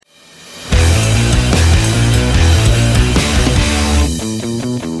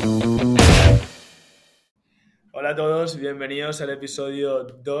todos, bienvenidos al episodio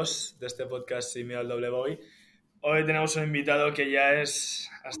 2 de este podcast Sin miedo al doble boy. Hoy tenemos un invitado que ya es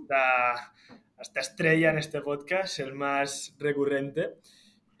hasta estrella en este podcast, el más recurrente.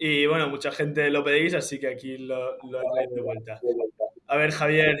 Y bueno, mucha gente lo pedís, así que aquí lo he traído de vuelta. A ver,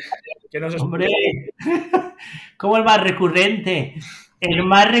 Javier, ¿qué nos ¡Hombre! ¿Cómo el más recurrente? El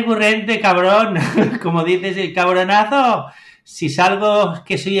más recurrente, cabrón. Como dices, el cabronazo. Si salgo,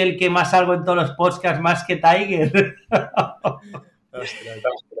 que soy el que más salgo en todos los podcasts, más que Tiger. Ostras.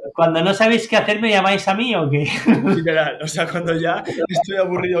 Cuando no sabéis qué hacer, ¿me llamáis a mí o qué? Literal, o sea, cuando ya estoy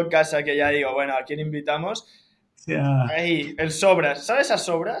aburrido en casa, que ya digo, bueno, ¿a quién invitamos? O sea, Ahí, el Sobras, ¿sabes a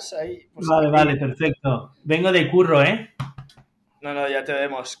Sobras? Ahí, pues, vale, perfecto. Vengo de curro, ¿eh? No, ya te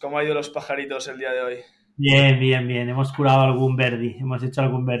vemos. ¿Cómo ha ido los pajaritos el día de hoy? Bien. Hemos curado algún verdi. Hemos hecho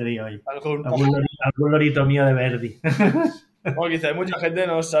algún verdi hoy. Algún lorito mío de verdi. Bueno, quizá hay mucha gente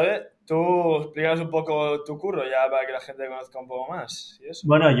no lo sabe. Tú explícanos un poco tu curro ya para que la gente conozca un poco más. ¿Sí eso?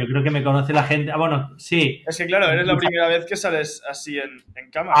 Bueno, yo creo que me conoce la gente. Bueno, sí. Es que claro, eres la primera vez que sales así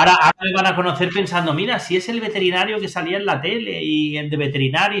en cámara. Ahora me van a conocer pensando, mira, si es el veterinario que salía en la tele, y el de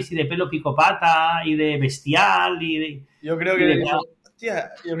veterinarios, y de pelo picopata, y de bestial, y de... Yo creo que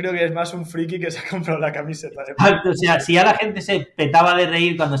es más un friki que se ha comprado la camiseta. O sea, si ya la gente se petaba de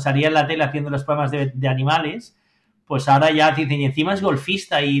reír cuando salía en la tele haciendo los programas de animales, pues ahora ya dicen, y encima es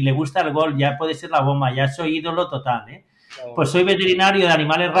golfista y le gusta el golf, ya puede ser la bomba, ya soy ídolo total, ¿eh? Claro. Pues soy veterinario de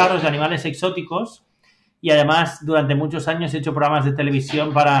animales raros, de animales exóticos, y además durante muchos años he hecho programas de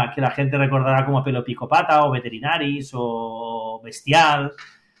televisión para que la gente recordara como Pelo Picopata o Veterinaris o Bestial,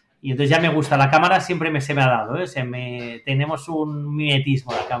 y entonces ya me gusta. La cámara siempre se me ha dado, ¿eh? Tenemos un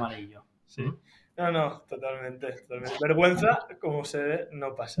mimetismo la cámara y yo. Sí. No, totalmente. Vergüenza, como se ve,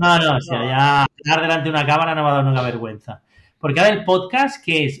 no pasa. No, o sea, ya estar delante de una cámara no me ha dado nunca vergüenza. Porque ahora el podcast,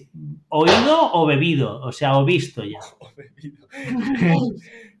 ¿qué es? ¿Oído o bebido? O sea, o visto ya.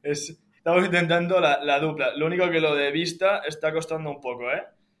 Estamos intentando la dupla. Lo único que lo de vista está costando un poco, ¿eh?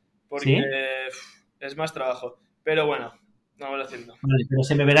 Porque ¿Sí? es más trabajo. Pero bueno, vamos haciendo. Vale, pero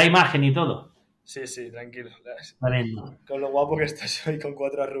se me verá imagen y todo. Sí, tranquilo. Vale. Con lo guapo que estás hoy con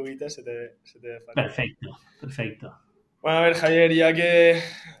 4 arruguitas se te ve fácil. Perfecto. Bueno, a ver, Javier, ya que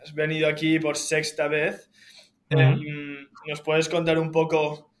has venido aquí por sexta vez, ¿nos puedes contar un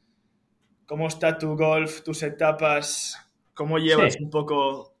poco cómo está tu golf, tus etapas, cómo llevas un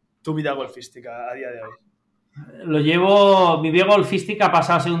poco tu vida golfística a día de hoy? Mi vida golfística ha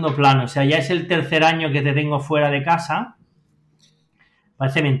pasado a segundo plano. O sea, ya es el tercer año que te tengo fuera de casa.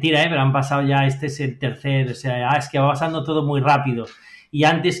 Parece mentira, pero han pasado ya, este es el tercer, o sea, es que va pasando todo muy rápido. Y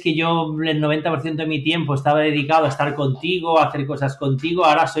antes que yo el 90% de mi tiempo estaba dedicado a estar contigo, a hacer cosas contigo,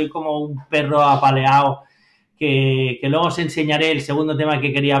 ahora soy como un perro apaleado, que luego os enseñaré el segundo tema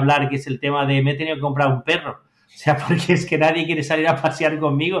que quería hablar, que es el tema de me he tenido que comprar un perro. O sea, porque es que nadie quiere salir a pasear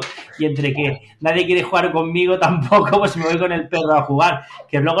conmigo, y entre que nadie quiere jugar conmigo tampoco, pues me voy con el perro a jugar.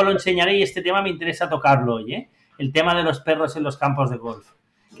 Que luego lo enseñaré, y este tema me interesa tocarlo hoy, ¿eh? El tema de los perros en los campos de golf,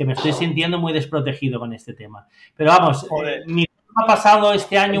 que me estoy sintiendo muy desprotegido con este tema. Pero vamos, mi vida ha pasado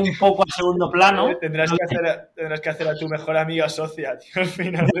este año un poco a segundo plano. Tendrás que hacer a tu mejor amiga socia, tío, al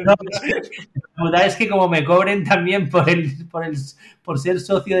final. La verdad es que como me cobren también por ser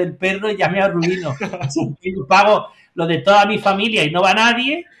socio del perro, ya me arruino. Yo pago lo de toda mi familia y no va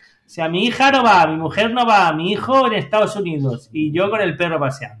nadie. O sea, mi hija no va, mi mujer no va, mi hijo en Estados Unidos y yo con el perro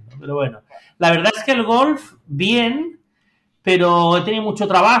paseando. Pero bueno, la verdad es que el golf, bien, pero he tenido mucho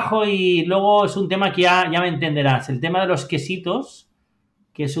trabajo, y luego es un tema que ya me entenderás, el tema de los quesitos,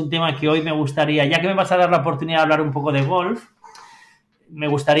 que es un tema que hoy me gustaría, ya que me vas a dar la oportunidad de hablar un poco de golf, me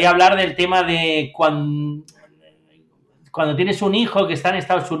gustaría hablar del tema de cuando tienes un hijo que está en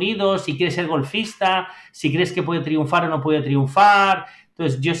Estados Unidos, si quieres ser golfista, si crees que puede triunfar o no puede triunfar.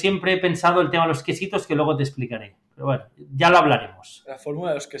 Entonces, yo siempre he pensado el tema de los quesitos, que luego te explicaré. Pero bueno, ya lo hablaremos. La fórmula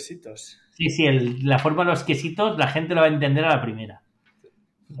de los quesitos. Sí, la fórmula de los quesitos la gente lo va a entender a la primera.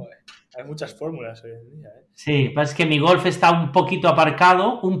 Joder, hay muchas fórmulas hoy en día, ¿eh? Sí, es que mi golf está un poquito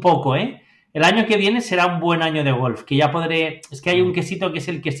aparcado, un poco, ¿eh? El año que viene será un buen año de golf, que ya podré... Es que hay un quesito que es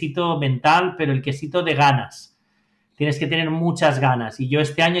el quesito mental, pero el quesito de ganas. Tienes que tener muchas ganas, y yo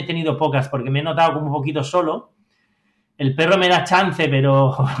este año he tenido pocas porque me he notado como un poquito solo. El perro me da chance,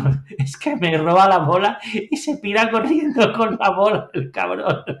 pero es que me roba la bola y se pira corriendo con la bola, el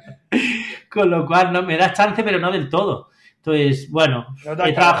cabrón. Con lo cual, no me da chance, pero no del todo. Entonces, bueno,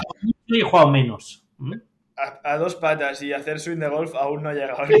 he trabajado mucho y he jugado menos. A dos patas y hacer swing de golf aún no ha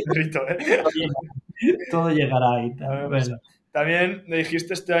llegado el perrito, ¿eh? Todo llegará ahí. Bueno. También me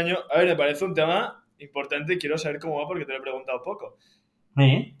dijiste este año... A ver, me parece un tema importante y quiero saber cómo va porque te lo he preguntado poco.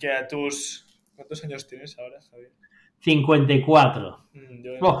 Que a tus... ¿Cuántos años tienes ahora, Javier? 54.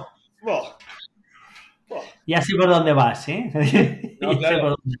 Oh, Oh, oh. ya sé por dónde vas, ¿eh? No, Ya sé claro. por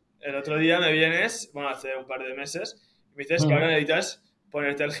dónde. El otro día me vienes, bueno, hace un par de meses, y me dices que ahora necesitas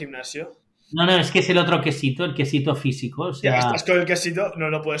ponerte al gimnasio. No, es que es el otro quesito, el quesito físico, o Ya, sea... estás con el quesito, no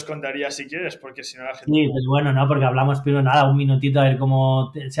lo puedes contar ya si quieres, porque si no la gente... Sí, pues bueno, no, porque hablamos primero nada, un minutito a ver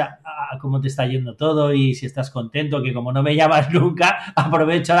cómo te, o sea, cómo te está yendo todo y si estás contento, que como no me llamas nunca,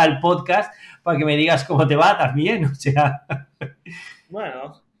 aprovecho ahora el podcast para que me digas cómo te va también, o sea...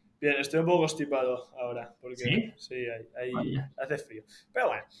 Bueno, bien, estoy un poco constipado ahora, porque ¿Sí? hace frío. Pero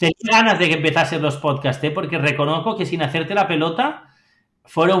bueno. Tenía ganas de que empezasen los podcasts, ¿eh? Porque reconozco que sin hacerte la pelota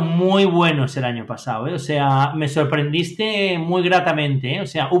fueron muy buenos el año pasado, ¿eh? O sea, me sorprendiste muy gratamente, ¿eh? O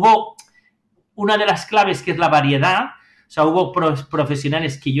sea, hubo una de las claves que es la variedad. O sea, hubo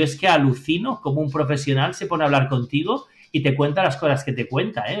profesionales que yo es que alucino como un profesional se pone a hablar contigo y te cuenta las cosas que te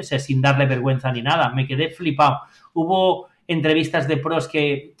cuenta, ¿eh? O sea, sin darle vergüenza ni nada. Me quedé flipado. Hubo entrevistas de pros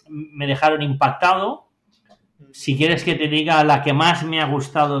que me dejaron impactado. Si quieres que te diga la que más me ha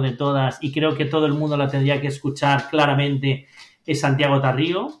gustado de todas, y creo que todo el mundo la tendría que escuchar claramente, es Santiago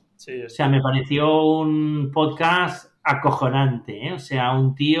Tarrío. Sí, o sea, me pareció un podcast acojonante, ¿eh? O sea,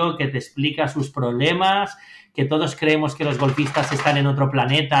 un tío que te explica sus problemas, que todos creemos que los golfistas están en otro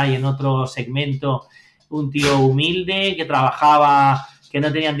planeta y en otro segmento. Un tío humilde, que trabajaba, que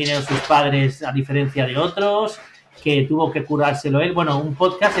no tenían dinero sus padres a diferencia de otros, que tuvo que curárselo él. Bueno, un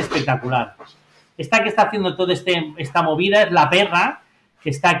podcast espectacular. Esta que está haciendo toda esta movida es la perra que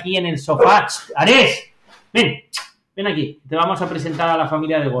está aquí en el sofá. ¡Ares! Ven aquí. Te vamos a presentar a la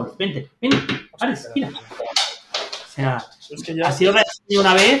familia de golf. Vente. Ares, mira. O sea, es que ya... ha sido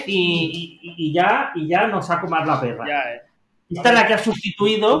una vez y ya nos saco más la perra. Ya, Esta es la que ha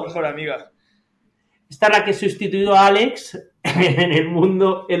sustituido... Mejor amiga. Esta es la que ha sustituido a Alex en el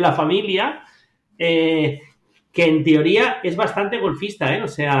mundo, en la familia, que en teoría es bastante golfista, ¿eh? O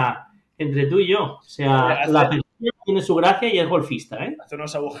sea... entre tú y yo. O sea, la persona tiene su gracia y es golfista, ¿eh? Hace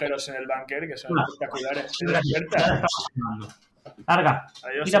unos agujeros en el bunker que son espectaculares. Larga.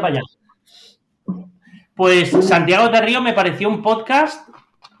 Adiós. Mira para allá. Pues Santiago de Río me pareció un podcast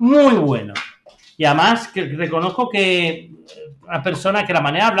muy bueno. Y además que reconozco que una persona que la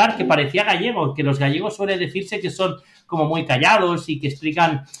manera de hablar que parecía gallego, que los gallegos suele decirse que son como muy callados y que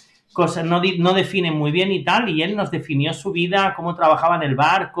explican cosas, no definen muy bien y tal, y él nos definió su vida, cómo trabajaba en el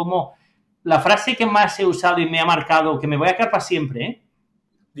bar, cómo... La frase que más he usado y me ha marcado, que me voy a quedar para siempre, ¿eh?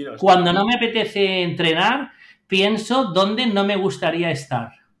 Dinos. Cuando no me apetece entrenar, pienso dónde no me gustaría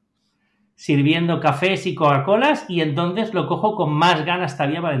estar. Sirviendo cafés y Coca-Colas, y entonces lo cojo con más ganas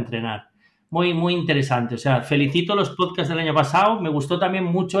todavía para entrenar. Muy, muy interesante. O sea, felicito los podcasts del año pasado. Me gustó también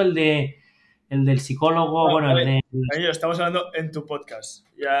mucho el del psicólogo. Bueno, estamos hablando en tu podcast.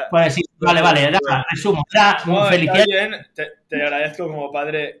 Ya... Pues sí, vale, resumo. Felicidades. Está bien, te agradezco como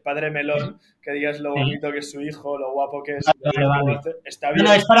padre melón que digas lo bonito que es su hijo, lo guapo que es. Vale. Está bien.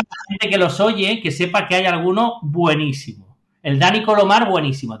 No, es para la gente que los oye, que sepa que hay alguno buenísimo. El Dani Colomar,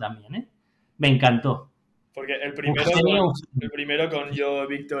 buenísimo también, ¿eh? Me encantó. Porque el primero con yo,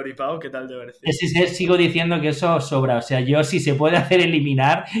 Víctor y Pau, ¿qué tal te parece? Ese sigo diciendo que eso sobra. O sea, yo si se puede hacer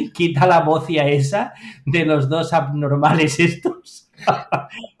eliminar, quita la bocia esa de los dos abnormales estos.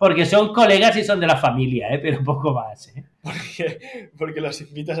 Porque son colegas y son de la familia, pero poco más, ¿eh? Porque los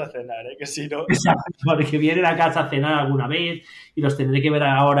invitas a cenar, que si no... Porque vienen a casa a cenar alguna vez y los tendré que ver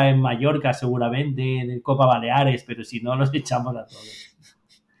ahora en Mallorca seguramente, en Copa Baleares, pero si no los echamos a todos.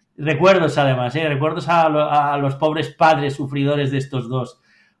 Recuerdos además, recuerdos a los pobres padres sufridores de estos dos,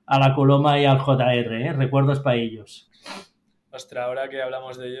 a la Coloma y al JR, recuerdos para ellos. Ostras, ahora que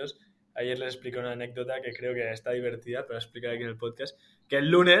hablamos de ellos, ayer les expliqué una anécdota que creo que está divertida, pero explicar aquí en el podcast, que el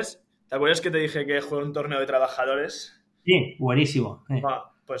lunes, ¿te acuerdas que te dije que jugué un torneo de trabajadores? Sí, buenísimo. Bueno,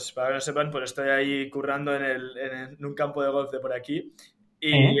 pues para que no sepan, pues estoy ahí currando en un campo de golf de por aquí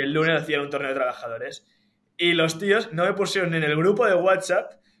y el lunes hacían un torneo de trabajadores. Y los tíos no me pusieron en el grupo de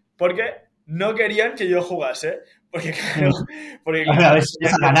WhatsApp porque no querían que yo jugase. Porque claro,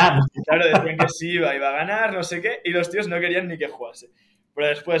 decían que sí iba a ganar, no sé qué, y los tíos no querían ni que jugase. Pero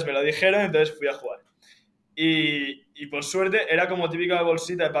después me lo dijeron, entonces fui a jugar. Y por suerte era como típica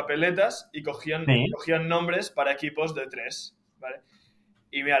bolsita de papeletas y cogían nombres para equipos de 3, ¿vale?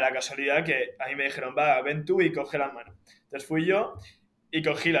 Y mira, la casualidad que a mí me dijeron, va, ven tú y coge la mano. Entonces fui yo y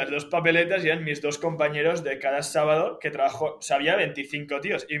cogí las 2 papeletas y eran mis 2 compañeros de cada sábado que trabajó. O sea, había 25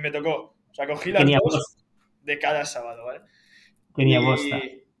 tíos y me tocó. O sea, cogí las 2 de cada sábado, ¿vale? Tenía bosta.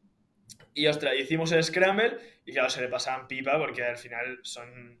 Y ostras, hicimos el scramble y claro, se le pasaban pipa porque al final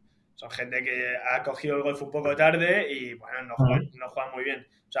son son gente que ha cogido el golf un poco tarde y, bueno, no juegan muy bien.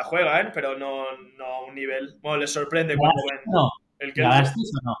 O sea, juegan, pero no a un nivel... Bueno, les sorprende cuando ven... No. ¿El que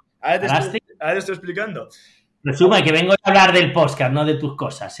 ¿Ganasteis o no? Ahora te estoy explicando. Resume, que vengo a hablar del podcast, no de tus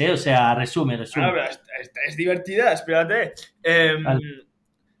cosas, ¿eh? O sea, resume. Pero es divertida, espérate. Vale.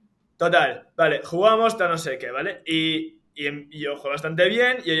 Total, vale, jugamos, tal no sé qué, ¿vale? Y yo juego bastante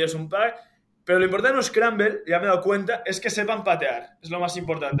bien y ellos un par. Pero lo importante en un scramble, ya me he dado cuenta, es que sepan patear. Es lo más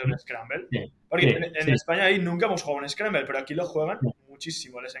importante en un scramble. Sí, Porque sí, en sí. España ahí nunca hemos jugado un scramble, pero aquí lo juegan Sí.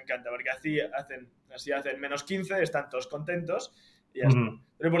 muchísimo, les encanta. Porque así hacen menos 15, están todos contentos y ya está.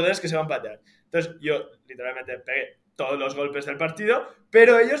 Lo importante es que sepan patear. Entonces yo literalmente pegué todos los golpes del partido,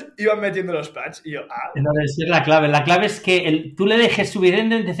 pero ellos iban metiendo los pads y yo, Entonces, es la clave. La clave es que tú le dejes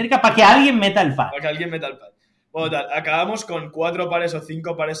suficientemente cerca para que alguien meta el pad. Para que alguien meta el pad. Bueno, tal, acabamos con 4 pares o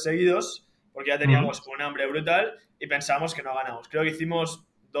 5 pares seguidos, porque ya teníamos un hambre brutal y pensábamos que no ganamos. Creo que hicimos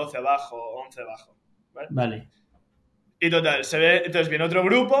 12 bajo, 11 bajo. Vale. Y total, se ve, entonces viene otro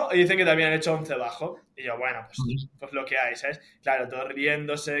grupo y dicen que también han hecho 11 bajo. Y yo, bueno, pues lo que hay, ¿sabes? Claro, todos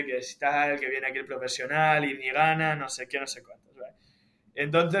riéndose, que es tal, que viene aquí el profesional y ni gana, no sé qué, no sé cuántos, ¿vale?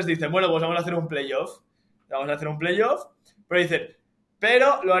 Entonces dicen, bueno, pues vamos a hacer un playoff. Pero dicen,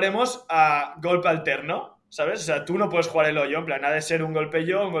 pero lo haremos a golpe alterno, ¿sabes? O sea, tú no puedes jugar el hoyo, en plan, ha de ser un golpe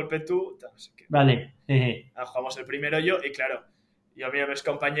yo, un golpe tú, no sé qué. Vale. Jugamos el primero yo y claro, yo miro a mis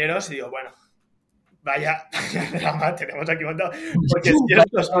compañeros y digo, bueno, vaya drama tenemos aquí montado.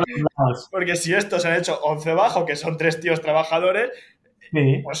 Porque si estos han hecho 11 bajo, que son 3 tíos trabajadores,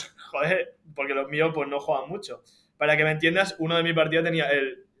 pues joder, porque los míos pues no juegan mucho. Para que me entiendas, uno de mi partido tenía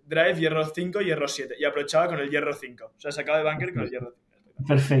el drive, hierro 5, hierro 7 y aprovechaba con el hierro 5. O sea, sacaba de bunker con el hierro 5.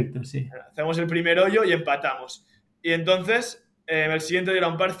 Perfecto, sí. Hacemos el primer hoyo y empatamos. Y entonces, el siguiente era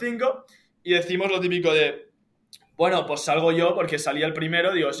un par 5 y decimos lo típico de, bueno, pues salgo yo porque salía el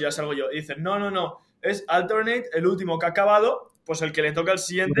primero, digo, si ya salgo yo. Y dicen, no, es alternate, el último que ha acabado, pues el que le toca al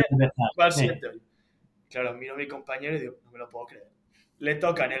siguiente, va al siguiente hoyo. Claro, miro a mi compañero y digo, no me lo puedo creer. Le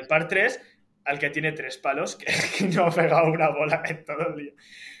toca en el par 3 al que tiene 3 palos, que no ha pegado una bola en todo el día.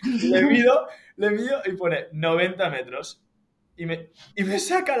 Le mido y pone 90 metros. Y me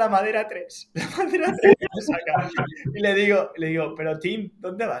saca la madera 3. La madera 3 me saca. Y le digo, pero Tim,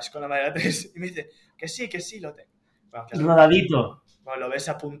 ¿dónde vas con la madera 3? Y me dice, que sí, lo tengo. Bueno, claro, rodadito. Bueno, lo ves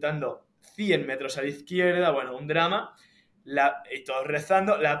apuntando 100 metros a la izquierda, bueno, un drama. Y todos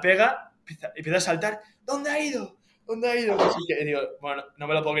rezando, la pega, empieza a saltar. ¿Dónde ha ido? Y digo, bueno, no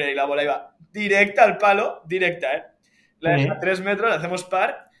me lo puedo creer. Y la bola iba directa al palo, directa, ¿eh? La deja 3 metros, la hacemos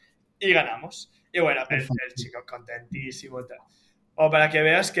par y ganamos. Y bueno, el chico contentísimo. Tal. O para que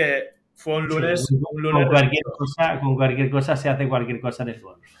veas que fue un lunes. Sí, con cualquier cosa se hace cualquier cosa en el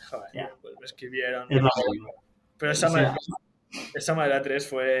golf. Joder, pues me escribieron. Pero esa madera 3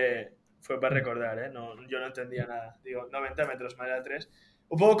 fue para recordar, ¿eh? No, yo no entendía nada. Digo, 90 metros, madera 3.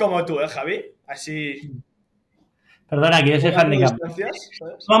 Un poco como tú, ¿eh, Javi? Así. Perdona, que yo soy fan de campo.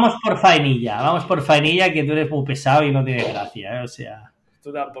 Vamos por faenilla, que tú eres muy pesado y no tienes gracia, ¿eh? O sea.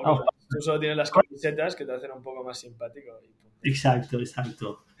 Tú tampoco. Tú solo tienes las camisetas que te hacen un poco más simpático.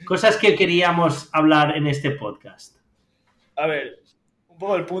 Exacto. Cosas que queríamos hablar en este podcast. A ver, un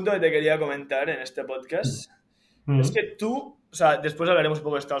poco el punto que te quería comentar en este podcast es que tú, o sea, después hablaremos un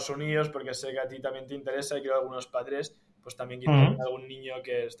poco de Estados Unidos porque sé que a ti también te interesa y creo que algunos padres pues también quieren algún niño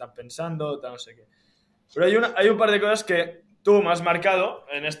que están pensando, tal, no sé qué. Pero hay un par de cosas que tú me has marcado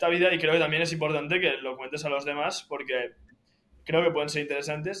en esta vida y creo que también es importante que lo cuentes a los demás porque creo que pueden ser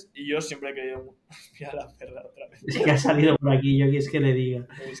interesantes y yo siempre he querido... Mira la perra otra vez. Es que ha salido por aquí, yo quieres que le diga.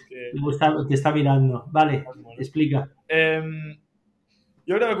 Es que... te está mirando. Vale, explica.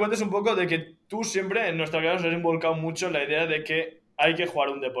 Yo creo que me cuentes un poco de que tú siempre en nuestra casa nos has involucrado mucho en la idea de que hay que jugar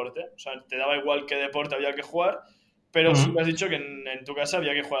un deporte. O sea, te daba igual qué deporte había que jugar, pero sí me has dicho que en tu casa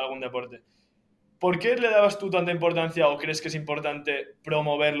había que jugar algún deporte. ¿Por qué le dabas tú tanta importancia o crees que es importante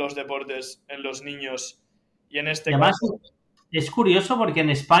promover los deportes en los niños y en este además, caso? Es curioso porque en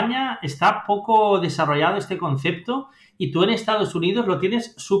España está poco desarrollado este concepto y tú en Estados Unidos lo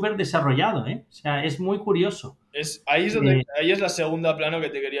tienes súper desarrollado, ¿eh? O sea, es muy curioso. Ahí es la segunda plano que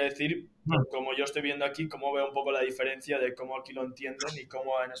te quería decir, como yo estoy viendo aquí, cómo veo un poco la diferencia de cómo aquí lo entienden y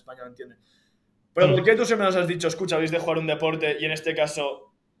cómo en España lo entienden. Pero ¿por qué tú siempre nos has dicho, escucha, habéis de jugar un deporte y en este caso...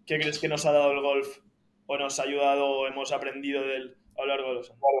 ¿Qué crees que nos ha dado el golf o nos ha ayudado o hemos aprendido de él a lo largo de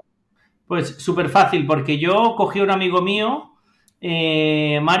los años? Pues súper fácil, porque yo cogí a un amigo mío,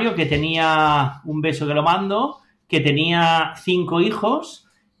 Mario, que tenía, un beso que lo mando, que tenía 5 hijos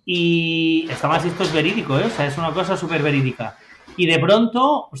y además esto es verídico, ¿eh? O sea, es una cosa súper verídica. Y de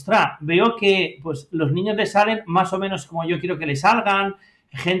pronto, ostras, veo que pues los niños le salen más o menos como yo quiero que le salgan,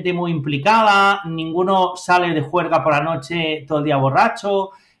 gente muy implicada, ninguno sale de juerga por la noche todo el día borracho.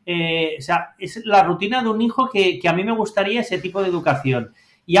 O sea, es la rutina de un hijo que a mí me gustaría ese tipo de educación.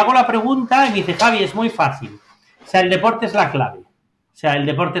 Y hago la pregunta y me dice, Javi, es muy fácil. O sea, el deporte es la clave. O sea, el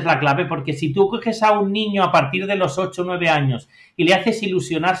deporte es la clave porque si tú coges a un niño a partir de los 8 o 9 años y le haces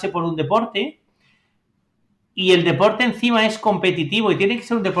ilusionarse por un deporte, y el deporte encima es competitivo y tiene que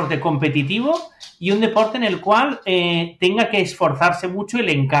ser un deporte competitivo y un deporte en el cual tenga que esforzarse mucho y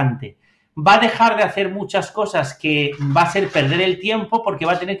le encante. Va a dejar de hacer muchas cosas que va a ser perder el tiempo porque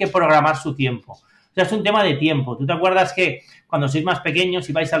va a tener que programar su tiempo. O sea, es un tema de tiempo. ¿Tú te acuerdas que cuando sois más pequeños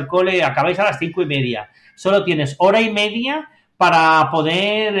y vais al cole, acabáis a las 5:30? Solo tienes hora y media para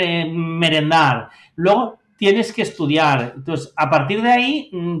poder merendar. Luego tienes que estudiar. Entonces, a partir de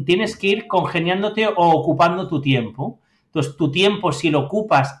ahí, tienes que ir congeniándote o ocupando tu tiempo. Entonces, tu tiempo, si lo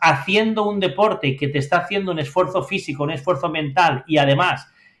ocupas haciendo un deporte que te está haciendo un esfuerzo físico, un esfuerzo mental y además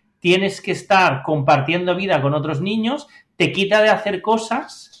tienes que estar compartiendo vida con otros niños, te quita de hacer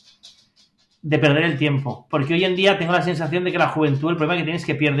cosas, de perder el tiempo. Porque hoy en día tengo la sensación de que la juventud, el problema que tiene es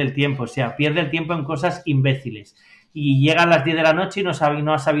que pierde el tiempo. O sea, pierde el tiempo en cosas imbéciles. Y llega a las 10 de la noche y no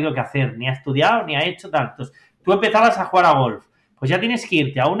ha sabido qué hacer. Ni ha estudiado, ni ha hecho tal. Entonces, tú empezabas a jugar a golf. Pues ya tienes que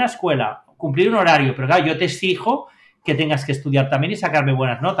irte a una escuela, cumplir un horario. Pero claro, yo te exijo que tengas que estudiar también y sacarme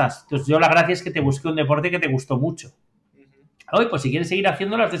buenas notas. Entonces, yo la gracia es que te busqué un deporte que te gustó mucho. Hoy, pues si quieres seguir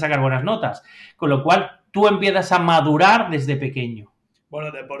haciéndolo, has de sacar buenas notas. Con lo cual, tú empiezas a madurar desde pequeño.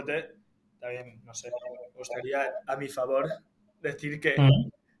 Bueno, deporte, también, no sé, me gustaría a mi favor decir que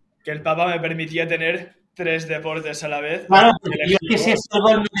el Papa me permitía tener 3 deportes a la vez. Claro, yo que sé, si el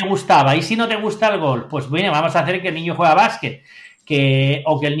golf no te gustaba. Y si no te gusta el golf, pues bueno, vamos a hacer que el niño juegue a básquet.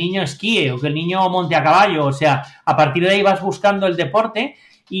 O que el niño esquíe, o que el niño monte a caballo. O sea, a partir de ahí vas buscando el deporte.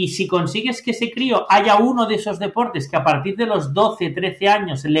 Y si consigues que ese crío haya uno de esos deportes que a partir de los 12, 13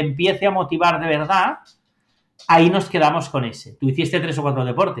 años le empiece a motivar de verdad, ahí nos quedamos con ese. Tú hiciste 3 o 4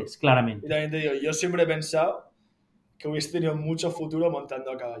 deportes, claramente. Y también te digo, yo siempre he pensado que hubiese tenido mucho futuro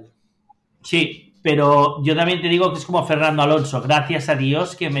montando a caballo. Sí, pero yo también te digo que es como Fernando Alonso. Gracias a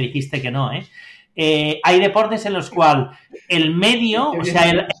Dios que me dijiste que no, hay deportes en los cuales el medio, o sea,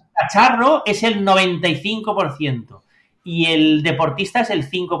 el cacharro es el 95%. Y el deportista es el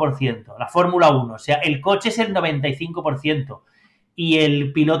 5%, la Fórmula 1. O sea, el coche es el 95% y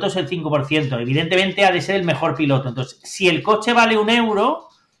el piloto es el 5%. Evidentemente ha de ser el mejor piloto. Entonces, si el coche vale 1 euro,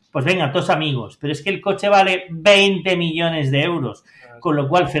 pues venga, todos amigos. Pero es que el coche vale 20 millones de euros. Con lo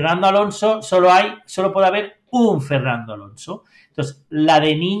cual, Fernando Alonso, solo puede haber un Fernando Alonso. Entonces, la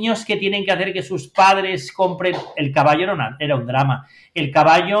de niños que tienen que hacer que sus padres compren... El caballo era un drama. El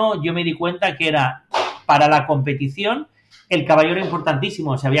caballo, yo me di cuenta que era... Para la competición, el caballo era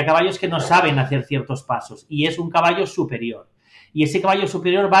importantísimo. O sea, había caballos que no saben hacer ciertos pasos y es un caballo superior. Y ese caballo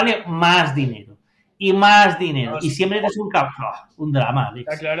superior vale más dinero. Y más dinero. Y siempre es un drama,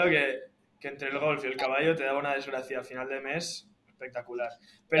 Alex. Está claro que entre el golf y el caballo te da una desgracia a final de mes espectacular.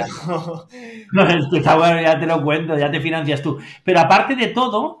 Pero... No, está bueno, ya te lo cuento, ya te financias tú. Pero aparte de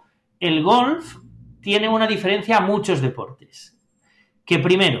todo, el golf tiene una diferencia a muchos deportes. Que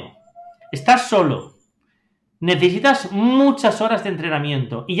primero, estás solo. Necesitas muchas horas de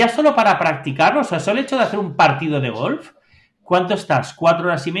entrenamiento. Y ya solo para practicarlo, o sea, solo el hecho de hacer un partido de golf, ¿cuánto estás? 4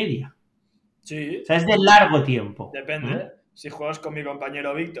 horas y media. Sí. O sea, es de largo tiempo. Depende. Si juegas con mi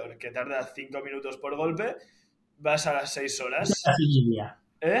compañero Víctor, que tarda 5 minutos por golpe, vas a las 6 horas. 6 horas y media.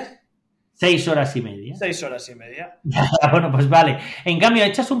 6 horas y media. 6 horas y media. Bueno, pues vale. En cambio,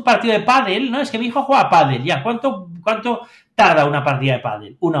 echas un partido de pádel, ¿no? Es que mi hijo juega a pádel. Ya, ¿cuánto tarda una partida de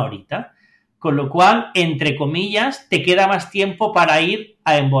pádel? 1 horita. Con lo cual, entre comillas, te queda más tiempo para ir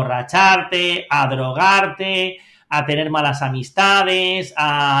a emborracharte, a drogarte, a tener malas amistades,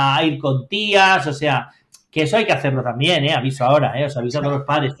 a ir con tías, o sea, que eso hay que hacerlo también, aviso ahora, os aviso a todos los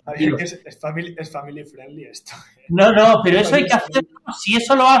padres. Es family friendly esto. No, pero eso hay que hacerlo, si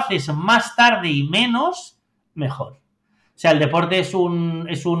eso lo haces más tarde y menos, mejor. O sea, el deporte es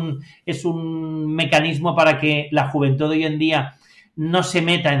un mecanismo para que la juventud de hoy en día no se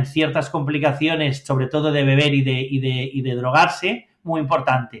meta en ciertas complicaciones, sobre todo de beber y de drogarse, muy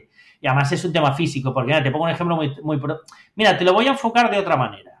importante. Y además es un tema físico, porque mira, te pongo un ejemplo Mira, te lo voy a enfocar de otra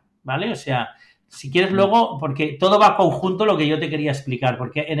manera, ¿vale? O sea, si quieres luego, porque todo va conjunto lo que yo te quería explicar,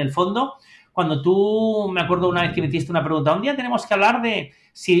 porque en el fondo, cuando tú, me acuerdo una vez que me hiciste una pregunta, un día tenemos que hablar de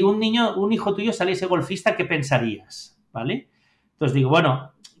si un hijo tuyo saliese golfista, ¿qué pensarías? ¿Vale? Entonces digo,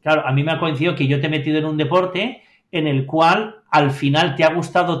 bueno, claro, a mí me ha coincidido que yo te he metido en un deporte en el cual al final te ha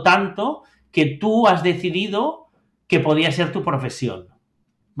gustado tanto que tú has decidido que podía ser tu profesión.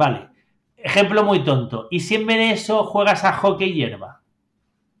 Vale. Ejemplo muy tonto. ¿Y si en vez de eso juegas a hockey hierba?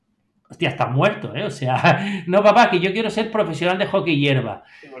 hostia, estás muerto, ¿eh? O sea, no, papá, que yo quiero ser profesional de hockey hierba.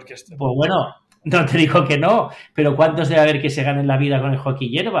 Pues bueno, no te digo que no, pero ¿cuántos debe haber que se ganen la vida con el hockey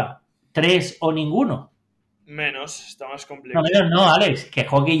hierba? 3 o ninguno. Menos, está más complicado. No, Alex, que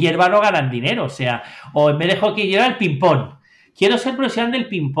hockey hierba no ganan dinero, o sea, o en vez de hockey hierba, el ping-pong. Quiero ser profesional del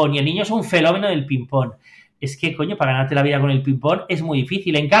ping-pong y el niño es un fenómeno del ping-pong. Es que, coño, para ganarte la vida con el ping-pong es muy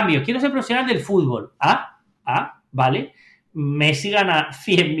difícil. En cambio, quiero ser profesional del fútbol. Vale. Messi gana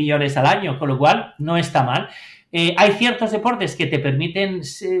 100 millones al año, con lo cual no está mal. Hay ciertos deportes que te permiten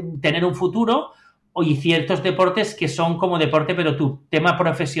tener un futuro y ciertos deportes que son como deporte, pero tu tema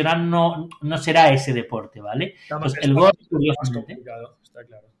profesional no será ese deporte, ¿vale? Pues el golf, curiosamente. Está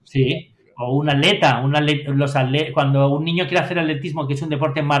claro. Sí. O un atleta, cuando un niño quiere hacer atletismo, que es un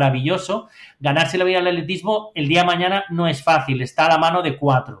deporte maravilloso, ganarse la vida del atletismo el día de mañana no es fácil, está a la mano de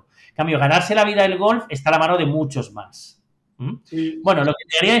 4. En cambio, ganarse la vida del golf está a la mano de muchos más. Sí. Bueno, lo que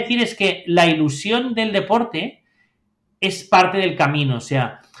te quería decir es que la ilusión del deporte es parte del camino. O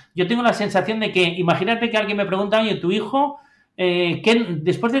sea, yo tengo la sensación de que, imagínate que alguien me pregunta, oye, tu hijo,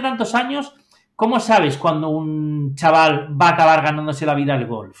 después de tantos años, ¿cómo sabes cuando un chaval va a acabar ganándose la vida al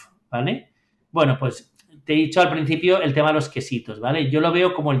golf? ¿Vale? Bueno, pues te he dicho al principio el tema de los quesitos, ¿vale? Yo lo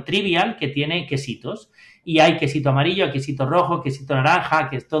veo como el trivial que tiene quesitos. Y hay quesito amarillo, hay quesito rojo, quesito naranja,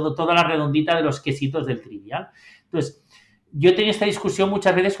 que es toda la redondita de los quesitos del trivial. Entonces, yo he tenido esta discusión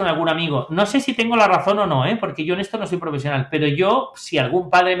muchas veces con algún amigo. No sé si tengo la razón o no, porque yo en esto no soy profesional, pero yo, si algún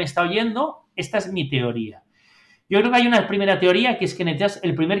padre me está oyendo, esta es mi teoría. Yo creo que hay una primera teoría que es que necesitas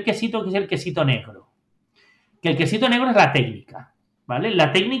el primer quesito, que es el quesito negro. Que el quesito negro es la técnica, ¿vale?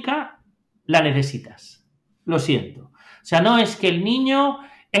 La técnica la necesitas. Lo siento. O sea, no es que el niño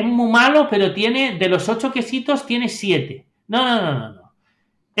es muy malo, pero tiene, de los 8 quesitos, tiene 7. No.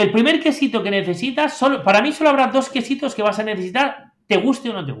 El primer quesito que necesitas, para mí solo habrá 2 quesitos que vas a necesitar, te guste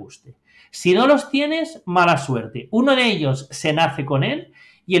o no te guste. Si no los tienes, mala suerte. Uno de ellos se nace con él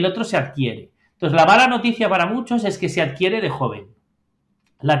y el otro se adquiere. Entonces, la mala noticia para muchos es que se adquiere de joven.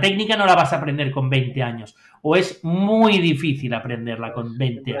 La técnica no la vas a aprender con 20 años. O es muy difícil aprenderla con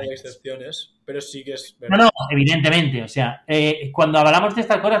 20 años. Hay excepciones, pero sí que es verdad. No, evidentemente. O sea, cuando hablamos de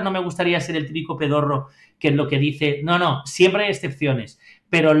estas cosas no me gustaría ser el típico pedorro que es lo que dice, no, siempre hay excepciones.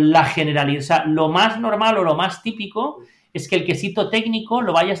 Pero la generalidad, o sea, lo más normal o lo más típico es que el quesito técnico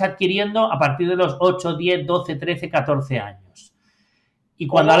lo vayas adquiriendo a partir de los 8, 10, 12, 13, 14 años. Y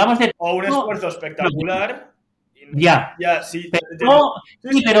cuando hablamos de... O un esfuerzo espectacular... Ya, sí.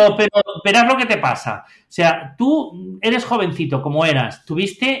 Pero verás lo que te pasa. O sea, tú eres jovencito como eras.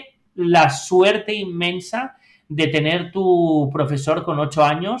 Tuviste la suerte inmensa de tener tu profesor con 8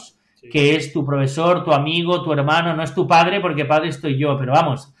 años, sí, que es tu profesor, tu amigo, tu hermano. No es tu padre, porque padre estoy yo, pero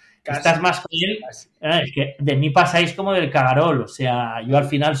vamos, casi, estás más con él. Es que de mí pasáis como del cagarol. O sea, yo al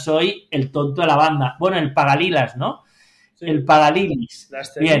final soy el tonto de la banda. Bueno, el pagalilas, ¿no? Sí. El pagalilis.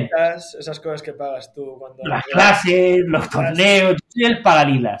 Las cenitas, esas cosas que pagas tú cuando... Las clases, los torneos, y el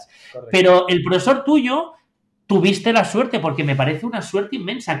pagalilas. Correcto. Pero el profesor tuyo tuviste la suerte, porque me parece una suerte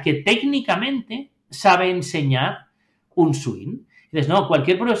inmensa, que técnicamente sabe enseñar un swing. Y dices, no,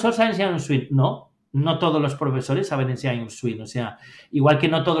 cualquier profesor sabe enseñar un swing. No todos los profesores saben enseñar un swing. O sea, igual que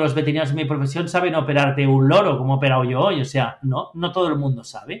no todos los veterinarios de mi profesión saben operarte un loro, como he operado yo hoy. O sea, no todo el mundo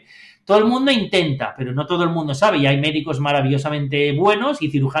sabe. Todo el mundo intenta, pero no todo el mundo sabe. Y hay médicos maravillosamente buenos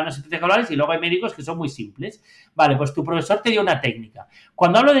y cirujanos espectaculares y luego hay médicos que son muy simples. Vale, pues tu profesor te dio una técnica.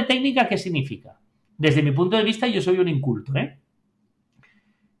 Cuando hablo de técnica, ¿qué significa? Desde mi punto de vista, yo soy un inculto,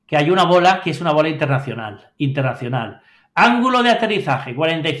 que hay una bola que es una bola internacional. Ángulo de aterrizaje,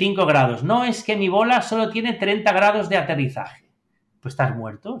 45 grados. No, es que mi bola solo tiene 30 grados de aterrizaje. Pues estás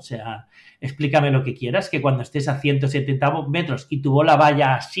muerto. O sea, explícame lo que quieras, que cuando estés a 170 metros y tu bola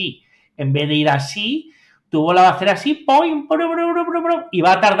vaya así, en vez de ir así, tu bola va a hacer así, y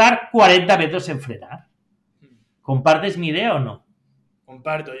va a tardar 40 metros en frenar. ¿Compartes mi idea o no?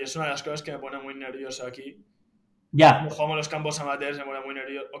 Comparto, y es una de las cosas que me pone muy nervioso aquí. Ya. Cuando jugamos los campos amateurs me pone muy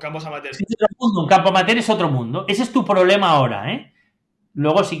nervioso. O campos amateurs. Es otro mundo, un campo amateur es otro mundo. Ese es tu problema ahora,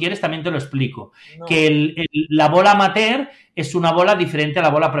 Luego, si quieres, también te lo explico. No. Que la bola amateur es una bola diferente a la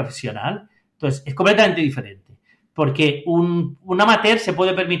bola profesional. Entonces, es completamente diferente. Porque un amateur se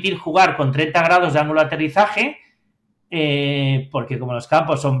puede permitir jugar con 30 grados de ángulo de aterrizaje, porque como los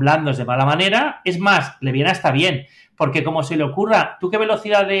campos son blandos de mala manera, es más, le viene hasta bien. Porque como se le ocurra, ¿tú qué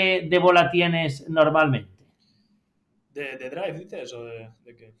velocidad de bola tienes normalmente? ¿De drive dices o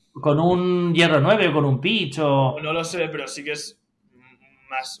de qué? ¿Con un hierro 9 o con un pitch? No lo sé, pero sí que es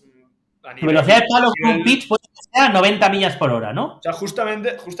más... Tu velocidad de palo con un pitch puede ser a 90 millas por hora, ¿no? O sea,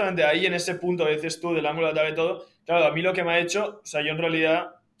 justamente ahí en ese punto que dices tú del ángulo de ataque y todo, claro, a mí lo que me ha hecho, o sea, yo en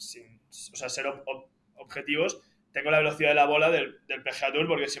realidad, sin ser objetivos, tengo la velocidad de la bola del PGA Tour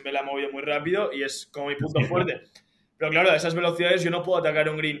porque siempre la he movido muy rápido y es como mi punto fuerte. Pero claro, a esas velocidades yo no puedo atacar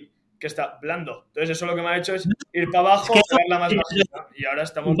un green que está blando. Entonces eso lo que me ha hecho es ir para abajo, pegarla más bajita. Y ahora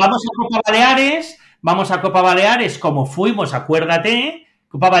estamos... Vamos a Copa Baleares como fuimos, acuérdate.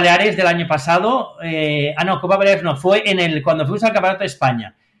 Copa Baleares del año pasado. Copa Baleares no, fue cuando fuimos al Campeonato de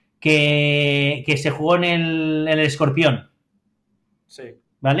España, que se jugó en el Escorpión. Sí.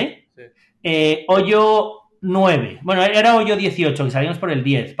 ¿Vale? Sí. Hoyo 9. Bueno, era hoyo 18, que salimos por el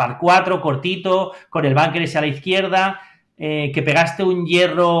 10. Par 4, cortito, con el bunker ese a la izquierda, que pegaste un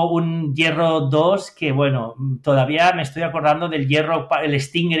hierro 2, que bueno, todavía me estoy acordando del hierro, el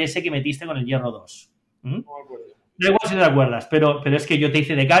Stinger ese que metiste con el hierro 2. No me acuerdo. Da igual si no te acuerdas, pero es que yo te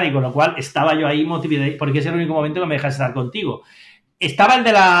hice de Cádiz, con lo cual estaba yo ahí motivado, porque es el único momento que me dejas estar contigo. Estaba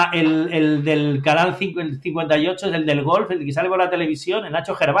el del canal 58, el del golf, el que sale por la televisión, el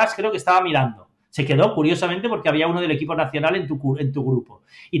Nacho Gervás, creo que estaba mirando. Se quedó, curiosamente, porque había uno del equipo nacional en tu grupo.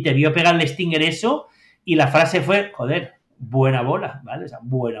 Y te vio pegar el Stinger eso, y la frase fue, joder, buena bola, ¿vale? O sea,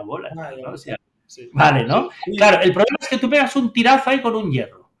 buena bola. ¿No? O sea, sí. Vale, ¿no? Sí. Claro, el problema es que tú pegas un tirazo ahí con un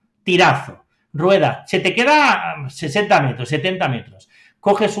hierro. Tirazo. Rueda. Se te queda 60 metros, 70 metros.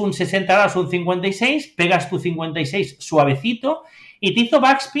 Coges un 60 grados, un 56, pegas tu 56 suavecito y te hizo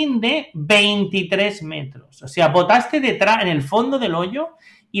backspin de 23 metros. O sea, botaste detrás, en el fondo del hoyo,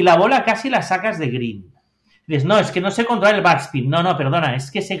 y la bola casi la sacas de green. Dices, no, es que no sé controlar el backspin. No, perdona, es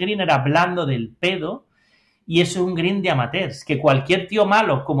que ese green era blando del pedo y es un green de amateurs. Que cualquier tío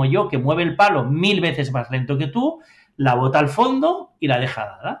malo como yo, que mueve el palo 1000 veces más lento que tú, la bota al fondo y la deja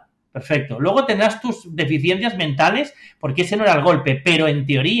dada. Perfecto. Luego tendrás tus deficiencias mentales porque ese no era el golpe, pero en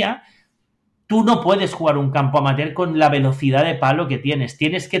teoría tú no puedes jugar un campo amateur con la velocidad de palo que tienes.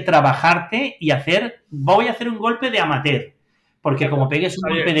 Tienes que trabajarte y voy a hacer un golpe de amateur. Porque como pegues un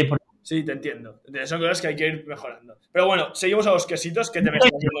golpe de... Sí, te entiendo. Son cosas que hay que ir mejorando. Pero bueno, seguimos a los quesitos que te me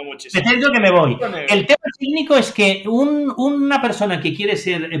están haciendo muchísimo. Entiendo que me voy. El tema técnico es que una persona que quiere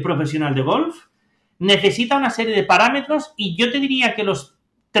ser profesional de golf necesita una serie de parámetros y yo te diría que los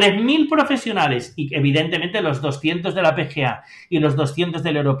 3.000 profesionales y evidentemente los 200 de la PGA y los 200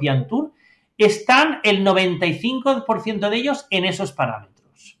 del European Tour están el 95% de ellos en esos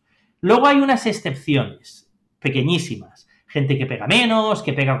parámetros. Luego hay unas excepciones pequeñísimas. Gente que pega menos,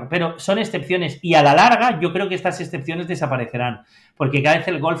 pero son excepciones y a la larga yo creo que estas excepciones desaparecerán porque cada vez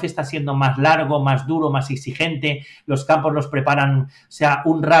el golf está siendo más largo, más duro, más exigente, los campos los preparan, o sea,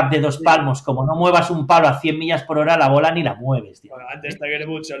 un rap de 2 palmos, como no muevas un palo a 100 millas por hora, la bola ni la mueves. Bueno, antes Tiger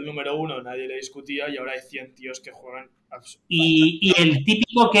Woods el número 1, nadie le discutía y ahora hay 100 tíos que juegan. Y el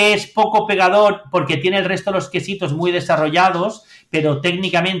típico que es poco pegador porque tiene el resto de los quesitos muy desarrollados, pero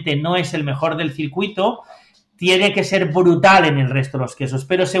técnicamente no es el mejor del circuito, tiene que ser brutal en el resto de los quesos,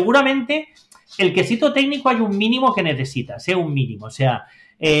 pero seguramente el quesito técnico hay un mínimo que necesitas, un mínimo, o sea,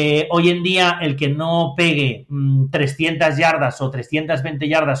 hoy en día el que no pegue 300 yardas o 320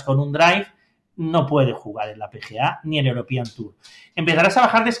 yardas con un drive no puede jugar en la PGA ni en European Tour. Empezarás a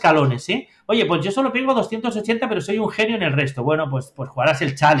bajar de escalones, Oye, pues yo solo pego 280 pero soy un genio en el resto. Bueno, pues jugarás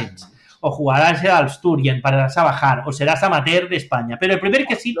el Challenge o jugarás el Alps Tour y empezarás a bajar o serás amateur de España, pero el primer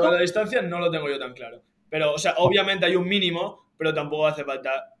quesito... Lo de la distancia no lo tengo yo tan claro. Pero, o sea, obviamente hay un mínimo, pero tampoco hace falta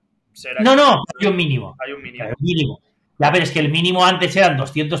ser... No, hay un mínimo. Hay un mínimo. Hay un mínimo. Ya, pero es que el mínimo antes eran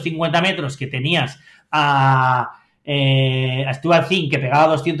 250 metros que tenías a Stuart Zink que pegaba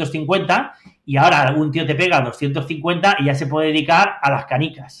 250 y ahora un tío te pega 250 y ya se puede dedicar a las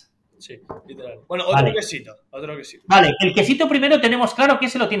canicas. Sí, literal. Bueno, otro quesito. Vale, el quesito primero tenemos claro que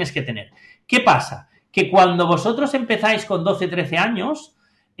se lo tienes que tener. ¿Qué pasa? Que cuando vosotros empezáis con 12, 13 años...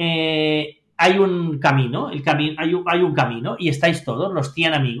 hay un camino, hay un camino y estáis todos, los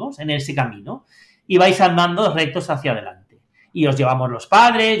 100 amigos, en ese camino y vais andando rectos hacia adelante. Y os llevamos los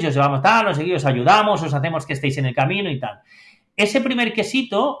padres, os llevamos tal, no sé qué, os ayudamos, os hacemos que estéis en el camino y tal. Ese primer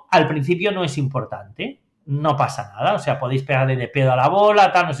quesito al principio no es importante, no pasa nada, o sea, podéis pegarle de pedo a la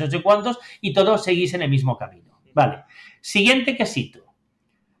bola, tal, no sé cuántos y todos seguís en el mismo camino. Vale. Siguiente quesito.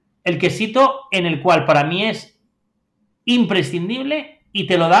 El quesito en el cual para mí es imprescindible y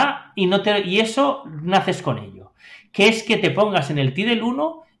te lo da y eso naces con ello, que es que te pongas en el tee del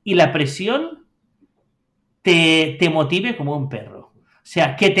 1 y la presión te motive como un perro, o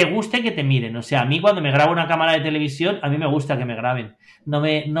sea, que te guste que te miren, o sea, a mí cuando me grabo una cámara de televisión, a mí me gusta que me graben,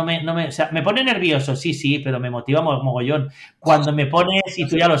 o sea, me pone nervioso, sí, pero me motiva mogollón, cuando me pones, y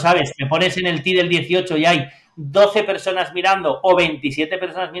tú ya lo sabes, me pones en el tee del 18 y hay 12 personas mirando o 27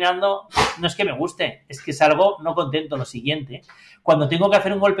 personas mirando, no es que me guste, es que salgo no contento. Lo siguiente, cuando tengo que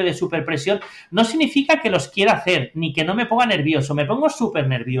hacer un golpe de superpresión, no significa que los quiera hacer, ni que no me ponga nervioso, me pongo súper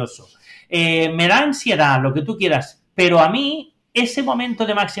nervioso. Me da ansiedad, lo que tú quieras, pero a mí ese momento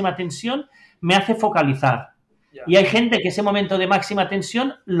de máxima tensión me hace focalizar. Ya. Y hay gente que ese momento de máxima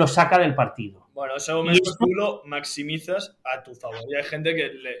tensión lo saca del partido. Bueno, ese momento tú lo maximizas a tu favor. Y hay gente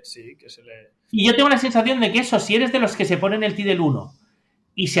que se le... Y yo tengo la sensación de que eso, si eres de los que se ponen el ti del 1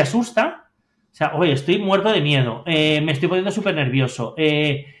 y se asusta, o sea, oye, estoy muerto de miedo, me estoy poniendo súper nervioso,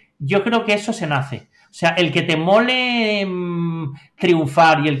 yo creo que eso se nace. O sea, el que te mole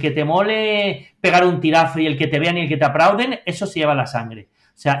triunfar y el que te mole pegar un tirazo y el que te vean y el que te aplauden, eso se lleva la sangre.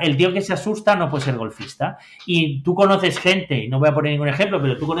 O sea, el tío que se asusta no puede ser golfista. Y tú conoces gente, y no voy a poner ningún ejemplo,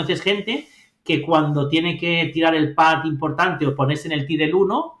 pero tú conoces gente que cuando tiene que tirar el pad importante o ponerse en el ti del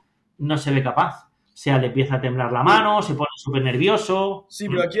 1, no se ve capaz. O sea, le empieza a temblar la mano, se pone súper nervioso. Sí,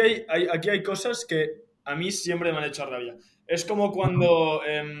 pero aquí hay cosas que a mí siempre me han hecho rabia. Es como cuando,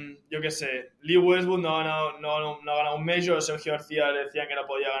 yo qué sé, Lee Westwood no ha ganado un major, Sergio García le decían que no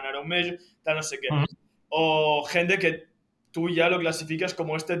podía ganar un major, tal no sé qué. O gente que tú ya lo clasificas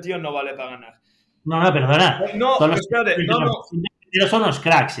como este tío no vale para ganar. No, perdona. No, pero espérate, no. Pero son los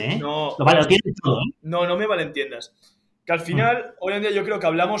cracks, ¿eh? No, lo tienen todo, ¿eh? No me malentiendas. Que al final, hoy en día yo creo que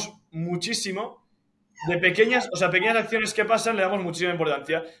hablamos muchísimo de pequeñas acciones que pasan, le damos muchísima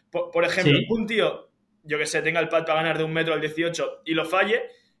importancia. Por ejemplo, Sí. Un tío, yo que sé, tenga el pad para ganar de 1 metro al 18 y lo falle,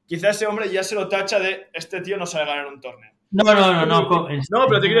 quizás ese hombre ya se lo tacha de este tío no sabe ganar un torneo. No. No,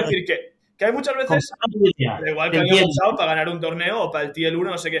 pero te quiero decir que hay muchas veces, da igual que haya pasado para ganar un torneo o para el tier 1,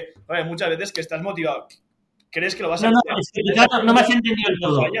 no sé qué, hay muchas veces que estás motivado, crees que lo vas a hacer. Es que, claro, no me has entendido el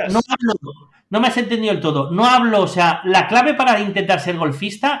todo. No me has entendido el todo. No hablo, o sea, la clave para intentar ser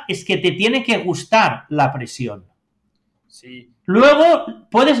golfista es que te tiene que gustar la presión. Sí. Luego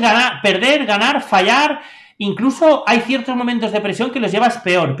puedes perder, ganar, fallar. Incluso hay ciertos momentos de presión que los llevas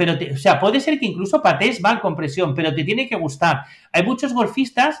peor, pero o sea, puede ser que incluso patees mal con presión, pero te tiene que gustar. Hay muchos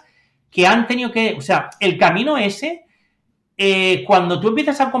golfistas que han tenido que, o sea, el camino ese, cuando tú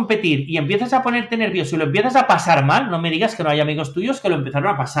empiezas a competir y empiezas a ponerte nervioso y lo empiezas a pasar mal, no me digas que no hay amigos tuyos que lo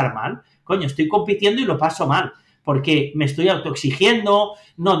empezaron a pasar mal. Coño, estoy compitiendo y lo paso mal, porque me estoy autoexigiendo,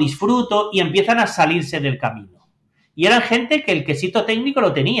 no disfruto y empiezan a salirse del camino. Y eran gente que el quesito técnico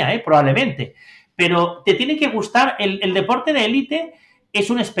lo tenía, probablemente. Pero te tiene que gustar, el deporte de élite es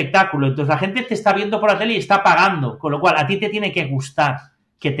un espectáculo, entonces la gente te está viendo por la tele y está pagando, con lo cual a ti te tiene que gustar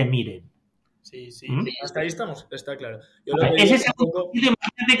que te miren. Sí. Hasta ahí estamos, está claro. Ese es el poco...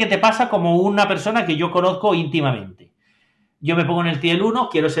 Imagínate que te pasa como una persona que yo conozco íntimamente. Yo me pongo en el ti del 1,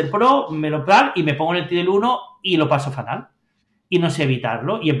 quiero ser pro, me lo plan y me pongo en el ti del 1 y lo paso fatal. Y no sé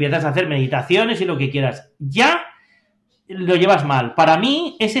evitarlo. Y empiezas a hacer meditaciones y lo que quieras. Ya lo llevas mal. Para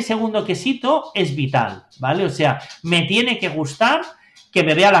mí, ese segundo quesito es vital, ¿vale? O sea, me tiene que gustar que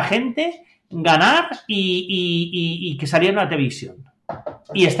me vea la gente ganar y que saliera en la televisión.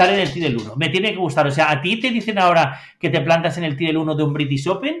 Y estar en el ti del 1. Me tiene que gustar. O sea, a ti te dicen ahora que te plantas en el ti del 1 de un British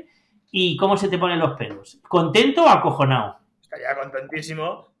Open y cómo se te ponen los pelos. ¿Contento o acojonado? Estaría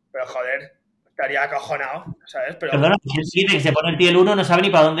contentísimo, pero joder, estaría acojonado, ¿sabes? Pero... Perdona, si dice que se pone el ti del 1 no sabe ni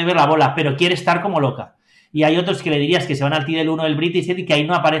para dónde ver la bola, pero quiere estar como loca. Y hay otros que le dirías que se van al ti del 1 del British y que ahí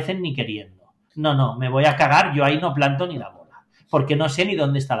no aparecen ni queriendo. No, me voy a cagar, yo ahí no planto ni la bola, porque no sé ni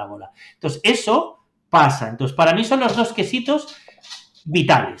dónde está la bola. Entonces, eso pasa. Entonces, para mí son los dos quesitos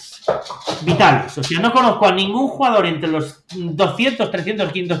vitales. O sea, no conozco a ningún jugador entre los 200,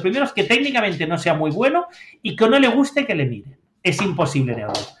 300, 500 primeros que técnicamente no sea muy bueno y que no le guste que le miren. Es imposible de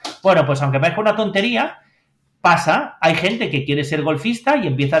hablar. Bueno, pues aunque parezca una tontería, pasa, hay gente que quiere ser golfista y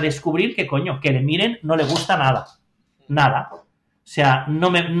empieza a descubrir que, coño, que le miren no le gusta nada. O sea,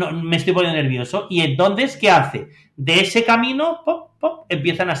 no me estoy poniendo nervioso. Y entonces, ¿qué hace? De ese camino,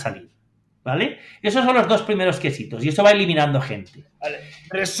 empiezan a salir. ¿Vale? Esos son los dos primeros quesitos y eso va eliminando gente. Vale.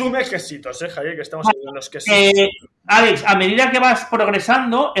 Resume quesitos, Javier, que estamos hablando de los quesitos. Alex, a medida que vas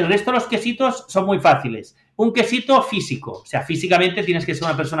progresando, el resto de los quesitos son muy fáciles. Un quesito físico, o sea, físicamente tienes que ser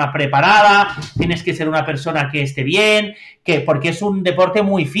una persona preparada, tienes que ser una persona que esté bien, porque es un deporte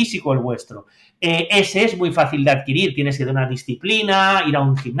muy físico el vuestro. Ese es muy fácil de adquirir, tienes que tener una disciplina, ir a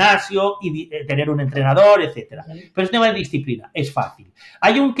un gimnasio y tener un entrenador, etcétera. Pero es tema de disciplina, es fácil.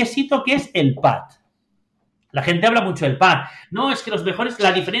 Hay un quesito que es el pad. La gente habla mucho del pad. No, es que los mejores,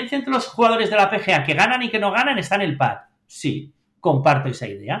 la diferencia entre los jugadores de la PGA que ganan y que no ganan está en el pad. Sí, comparto esa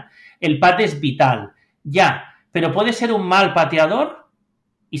idea. El pad es vital, ya, pero puede ser un mal pateador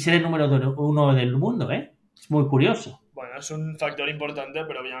y ser el número 1 del mundo, Es muy curioso. Bueno, es un factor importante,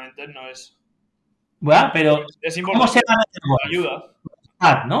 pero obviamente no es Bueno, pero Es ¿cómo se importante. gana el golf?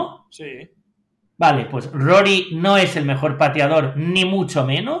 Ayuda. ¿No? Sí. Vale, pues Rory no es el mejor pateador, ni mucho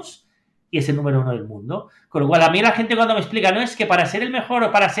menos, y es el número 1 del mundo. Con lo cual, a mí la gente cuando me explica, no, es que para ser el mejor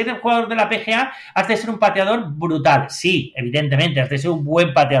o para ser el jugador de la PGA has de ser un pateador brutal. Sí, evidentemente, has de ser un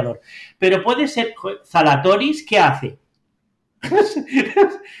buen pateador. Pero puede ser Zalatoris, ¿qué hace?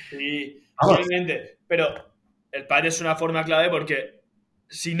 Sí, obviamente. Pero el pad es una forma clave porque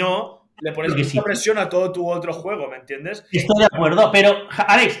si no, le pones mucha presión a todo tu otro juego, ¿me entiendes? Estoy de acuerdo, pero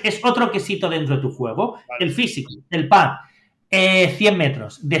Alex, es otro quesito dentro de tu juego. Vale. El físico, el pad, 100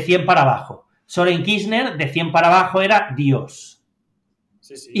 metros, de 100 para abajo. Soren Kirchner, de 100 para abajo, era Dios.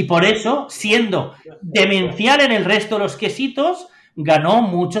 Sí. Y por eso, siendo demencial en el resto de los quesitos, ganó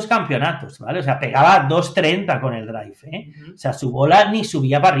muchos campeonatos, ¿vale? O sea, pegaba 2.30 con el drive, ¿eh? O sea, su bola ni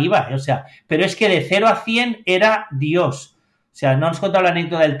subía para arriba, ¿eh? O sea, pero es que de 0 a 100 era Dios. O sea, ¿no os contado la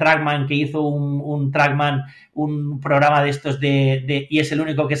anécdota del Trackman que hizo un Trackman, un programa de estos y es el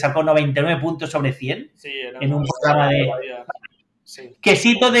único que sacó 99 puntos sobre 100? Sí, en un programa de... Sí.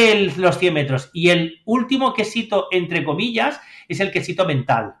 Quesito de los 100 metros. Y el último quesito, entre comillas, es el quesito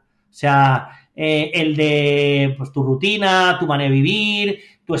mental. O sea, el de pues, tu rutina, tu manera de vivir,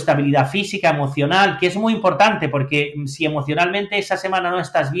 tu estabilidad física, emocional, que es muy importante porque si emocionalmente esa semana no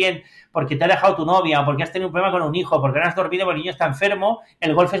estás bien porque te ha dejado tu novia, porque has tenido un problema con un hijo, porque no has dormido porque el niño está enfermo,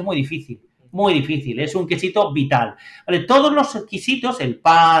 el golf es muy difícil. Muy difícil, es un quesito vital. ¿Vale? Todos los quesitos, el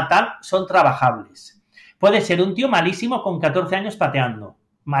tal, son trabajables. Puede ser un tío malísimo con 14 años pateando.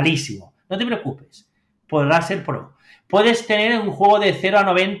 Malísimo. No te preocupes. Podrás ser pro. Puedes tener un juego de 0 a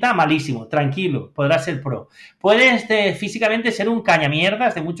 90 malísimo. Tranquilo. Podrás ser pro. Puedes físicamente ser un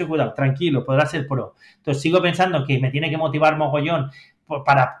cañamierdas de mucho cuidado. Tranquilo. Podrás ser pro. Entonces sigo pensando que me tiene que motivar mogollón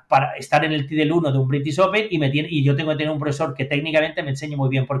para estar en el T del 1 de un British Open y yo tengo que tener un profesor que técnicamente me enseñe muy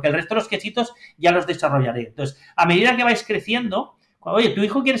bien. Porque el resto de los quesitos ya los desarrollaré. Entonces, a medida que vais creciendo, oye, tu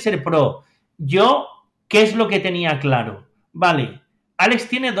hijo quiere ser pro. ¿Qué es lo que tenía claro? Vale, Alex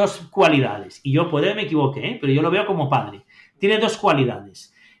tiene 2 cualidades, y yo puede que me equivoque, pero yo lo veo como padre. Tiene 2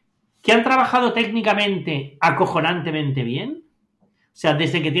 cualidades. Que han trabajado técnicamente acojonantemente bien. O sea,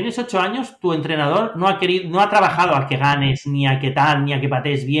 desde que tienes 8 años, tu entrenador no ha trabajado a que ganes, ni a que tal, ni a que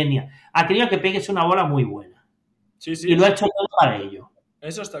patees bien, ha querido que pegues una bola muy buena. Sí. Y lo ha hecho todo para ello.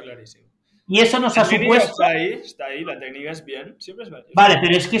 Eso está clarísimo. Y eso nos ha supuesto... Está ahí, la técnica es bien. Siempre es bien. Vale,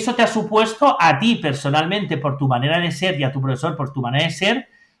 pero es que eso te ha supuesto a ti personalmente, por tu manera de ser, y a tu profesor por tu manera de ser,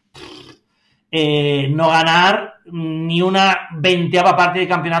 no ganar ni una 20ª parte de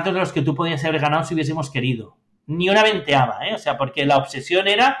campeonatos de los que tú podías haber ganado si hubiésemos querido. Ni una 20ª, ¿eh? O sea, porque la obsesión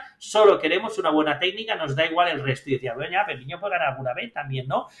era solo queremos una buena técnica, nos da igual el resto. Y decía, bueno, ya, pero el niño puede ganar alguna vez también,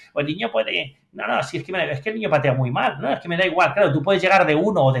 ¿no? O el niño puede... No, si es que el niño patea muy mal, ¿no? Es que me da igual. Claro, tú puedes llegar de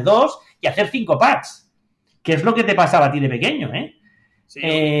 1 o de 2 y hacer 5 pads. Que es lo que te pasaba a ti de pequeño, ¿eh? Sí,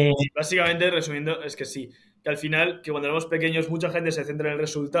 básicamente, resumiendo, es que sí. Que al final, que cuando éramos pequeños, mucha gente se centra en el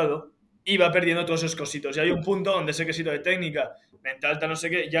resultado y va perdiendo todos esos cositos. Y hay un punto donde ese quesito de técnica, mental, no sé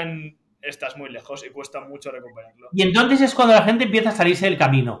qué, ya estás muy lejos y cuesta mucho recuperarlo. Y entonces es cuando la gente empieza a salirse del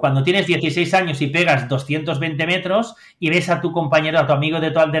camino. Cuando tienes 16 años y pegas 220 metros y ves a tu compañero, a tu amigo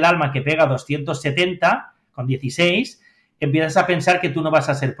del alma que pega 270 con 16, empiezas a pensar que tú no vas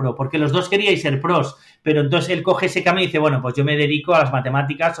a ser pro, porque los dos queríais ser pros, pero entonces él coge ese camino y dice, bueno, pues yo me dedico a las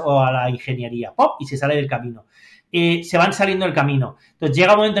matemáticas o a la ingeniería, ¡pop! Y se sale del camino. Se van saliendo del camino. Entonces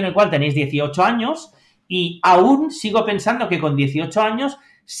llega un momento en el cual tenéis 18 años y aún sigo pensando que con 18 años,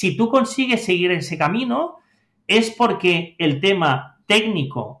 si tú consigues seguir ese camino, es porque el tema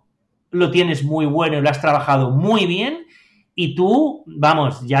técnico lo tienes muy bueno y lo has trabajado muy bien y tú,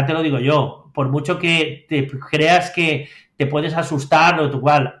 vamos, ya te lo digo yo, por mucho que te creas que te puedes asustar o tu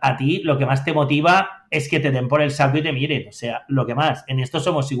cual, a ti lo que más te motiva es que te den por el saco y te miren, o sea, lo que más, en esto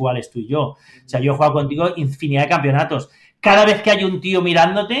somos iguales tú y yo, o sea, yo he jugado contigo infinidad de campeonatos, cada vez que hay un tío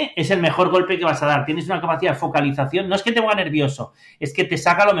mirándote es el mejor golpe que vas a dar, tienes una capacidad de focalización, no es que te ponga nervioso, es que te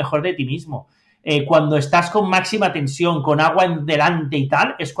saca lo mejor de ti mismo. Cuando estás con máxima tensión, con agua en delante y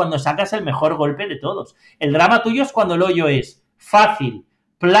tal, es cuando sacas el mejor golpe de todos. El drama tuyo es cuando el hoyo es fácil,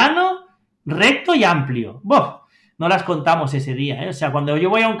 plano, recto y amplio. ¡Boh! No las contamos ese día, ¿eh? O sea, cuando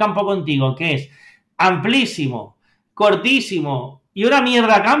yo voy a un campo contigo que es amplísimo, cortísimo y una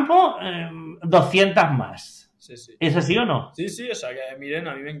mierda campo, 200 más. Sí, sí. ¿Es así o no? Sí, sí, o sea, que miren,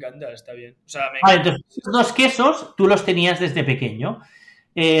 a mí me encanta, está bien. O sea, entonces, esos 2 quesos tú los tenías desde pequeño.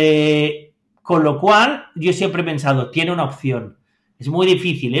 Con lo cual, yo siempre he pensado, tiene una opción. Es muy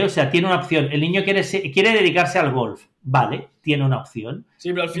difícil, ¿eh? O sea, tiene una opción. El niño quiere dedicarse al golf. Vale, tiene una opción. Sí,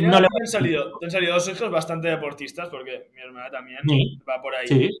 pero al final te han salido 2 hijos bastante deportistas, porque mi hermana también va por ahí.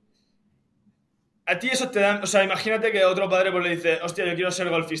 Sí. a ti eso te da... O sea, imagínate que otro padre pues le dice, hostia, yo quiero ser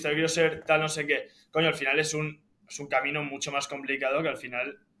golfista, yo quiero ser tal no sé qué. Coño, al final es un camino mucho más complicado que al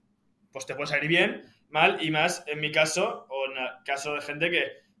final pues te puede salir bien, mal, y más en mi caso, o en el caso de gente que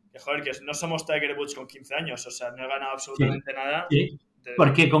joder, que no somos Tiger Woods con 15 años, o sea, no he ganado absolutamente nada. Sí.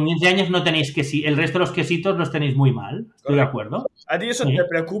 Porque con 15 años no tenéis el resto de los quesitos los tenéis muy mal. Estoy de acuerdo. ¿A ti eso te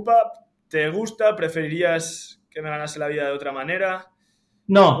preocupa? ¿Te gusta? ¿Preferirías que me ganase la vida de otra manera?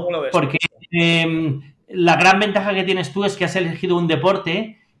 No, ¿Cómo lo ves? porque la gran ventaja que tienes tú es que has elegido un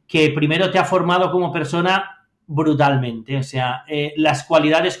deporte que primero te ha formado como persona brutalmente. O sea, las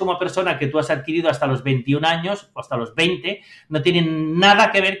cualidades como persona que tú has adquirido hasta los 21 años o hasta los 20 no tienen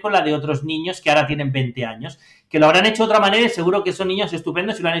nada que ver con la de otros niños que ahora tienen 20 años. Que lo habrán hecho de otra manera y seguro que son niños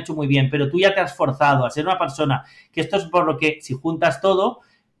estupendos y lo han hecho muy bien, pero tú ya te has forzado a ser una persona, que esto es por lo que, si juntas todo,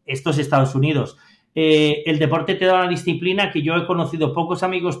 esto es Estados Unidos. El deporte te da una disciplina que yo he conocido pocos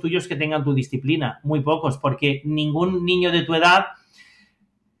amigos tuyos que tengan tu disciplina, muy pocos, porque ningún niño de tu edad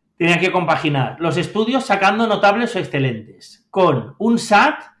tenía que compaginar los estudios sacando notables o excelentes, con un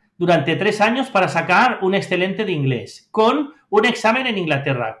SAT durante 3 años para sacar un excelente de inglés, con un examen en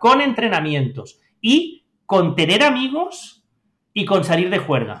Inglaterra, con entrenamientos y con tener amigos y con salir de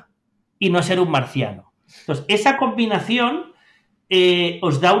juerga y no ser un marciano. Entonces, esa combinación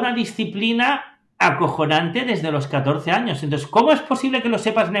os da una disciplina acojonante desde los 14 años. Entonces, ¿cómo es posible que lo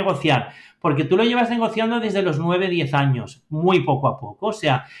sepas negociar? Porque tú lo llevas negociando desde los 9, 10 años, muy poco a poco. O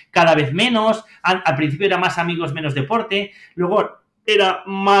sea, cada vez menos. Al principio era más amigos, menos deporte. Luego era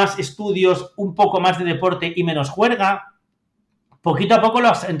más estudios, un poco más de deporte y menos juerga. Poquito a poco,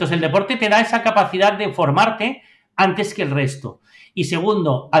 entonces el deporte te da esa capacidad de formarte antes que el resto. Y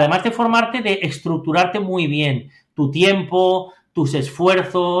segundo, además de formarte, de estructurarte muy bien tu tiempo, tus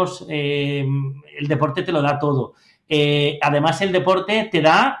esfuerzos, el deporte te lo da todo. Además, el deporte te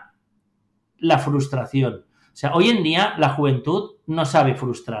da la frustración. O sea, hoy en día la juventud no sabe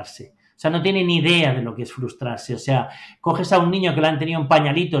frustrarse. O sea, no tiene ni idea de lo que es frustrarse. O sea, coges a un niño que lo han tenido en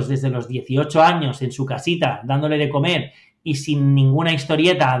pañalitos desde los 18 años en su casita, dándole de comer y sin ninguna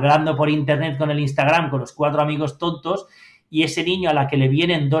historieta, hablando por internet con el Instagram, con los 4 amigos tontos, y ese niño a la que le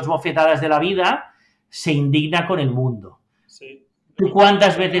vienen 2 bofetadas de la vida, se indigna con el mundo. Sí. ¿Tú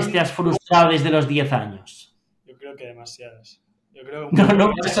cuántas veces te has frustrado desde los 10 años? Yo creo que demasiadas. Yo creo que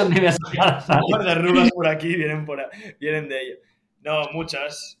no son demasiadas. Un par de arrugas por aquí vienen de ello. No,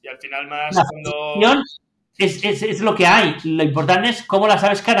 muchas. Y al final más La cuando... es lo que hay. Lo importante es cómo la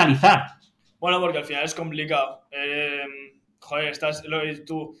sabes canalizar. Bueno, porque al final es complicado. Joder,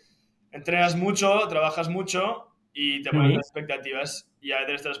 tú entrenas mucho, trabajas mucho y te pones expectativas. Y a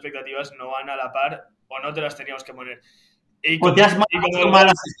veces estas expectativas no van a la par o no te las teníamos que poner. Y como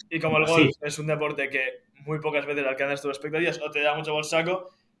el golf es un deporte que muy pocas veces alcanzas tus expectativas o te da mucho bolsaco,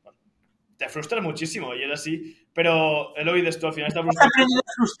 te frustras muchísimo y es así. Pero lo dices tú, al final has aprendido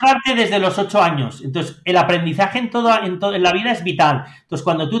a frustrarte desde los 8 años. Entonces, el aprendizaje en la vida es vital. Entonces,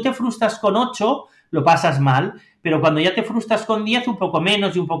 cuando tú te frustras con 8, lo pasas mal, pero cuando ya te frustras con 10, un poco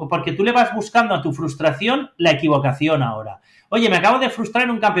menos y un poco... Porque tú le vas buscando a tu frustración la equivocación ahora. Oye, me acabo de frustrar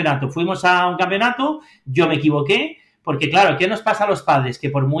en un campeonato. Fuimos a un campeonato, yo me equivoqué, porque claro, ¿qué nos pasa a los padres? Que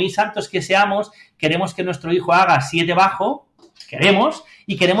por muy santos que seamos, queremos que nuestro hijo haga 7 bajo,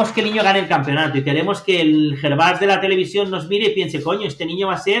 y queremos que el niño gane el campeonato, y queremos que el Gervás de la televisión nos mire y piense, coño, este niño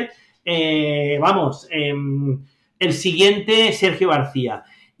va a ser, el siguiente Sergio García.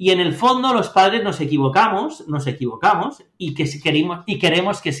 Y en el fondo los padres nos equivocamos y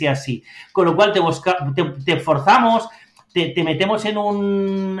queremos que sea así. Con lo cual te forzamos, te metemos en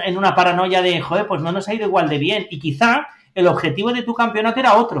una paranoia de, joder, pues no nos ha ido igual de bien. Y quizá el objetivo de tu campeonato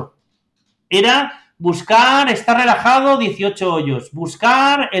era otro. Era buscar estar relajado 18 hoyos,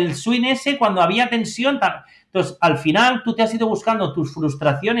 buscar el swing ese cuando había tensión. Entonces, al final, tú te has ido buscando tus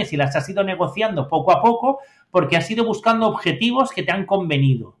frustraciones y las has ido negociando poco a poco porque has ido buscando objetivos que te han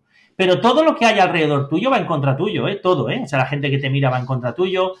convenido. Pero todo lo que hay alrededor tuyo va en contra tuyo, todo, O sea, la gente que te mira va en contra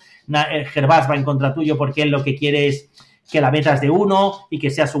tuyo, Gervás va en contra tuyo porque él lo que quiere es que la metas de 1 y que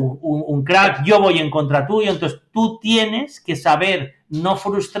seas un crack. Yo voy en contra tuyo. Entonces, tú tienes que saber no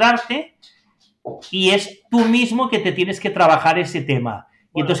frustrarte y es tú mismo que te tienes que trabajar ese tema.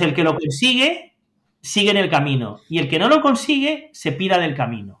 Y entonces el que lo consigue, sigue en el camino. Y el que no lo consigue, se pira del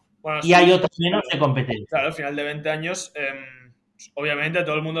camino. Bueno, y sí, hay otros menos de competencia. Claro, al final de 20 años, obviamente a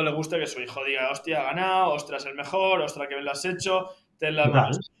todo el mundo le gusta que su hijo diga, hostia, ha ganado, ostras, el mejor, ostras, que bien lo has hecho, ten las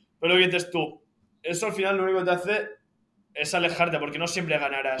manos. Pero lo que dices tú, eso al final lo único que te hace es alejarte, porque no siempre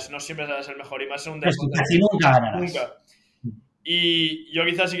ganarás, no siempre serás el mejor. Y más en un deporte. Casi nunca ganarás. Nunca. Y yo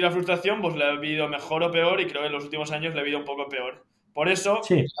quizás sí que la frustración pues la he vivido mejor o peor, y creo que en los últimos años la he vivido un poco peor. Por eso,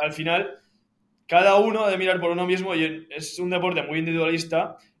 al final, cada uno ha de mirar por uno mismo y es un deporte muy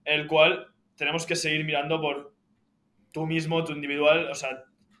individualista, el cual tenemos que seguir mirando por tú mismo, tu individual, o sea,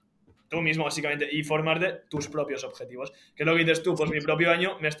 tú mismo básicamente, y formarte tus propios objetivos. ¿Qué es lo que dices tú? Pues mi propio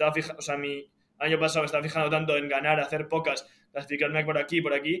año me estaba fijando, o sea, mi año pasado me estaba fijando tanto en ganar, hacer pocas, clasificarme por aquí,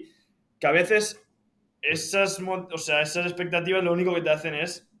 que a veces esas expectativas lo único que te hacen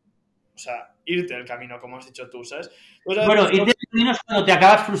es, o sea, irte del camino, como has dicho tú, ¿sabes? Pues, Bueno, irte del camino es cuando te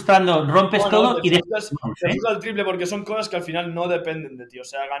acabas frustrando, rompes todo y te frustras al triple porque son cosas que al final no dependen de ti. O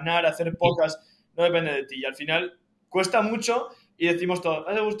sea, ganar, hacer pocas, no depende de ti. Y al final cuesta mucho y decimos todo,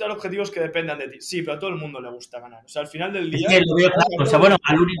 vas a buscar objetivos que dependan de ti. Sí, pero a todo el mundo le gusta ganar. O sea, al final del día... Es que lo veo claro. O sea, bueno,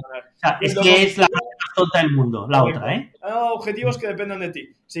 al único... O sea, es que es la más tonta del mundo, la otra, ¿eh? Objetivos que dependan de ti.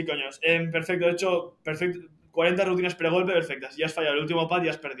 Sí, coños. Perfecto, de hecho, perfecto. 40 rutinas pregolpe perfectas. Ya has fallado el último pad y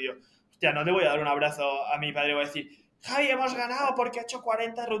has perdido. Hostia, no te voy a dar un abrazo a mi padre y voy a decir, ¡ay, hemos ganado porque ha hecho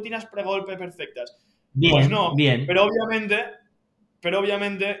 40 rutinas pregolpe perfectas! Bien, pues no, bien. Pero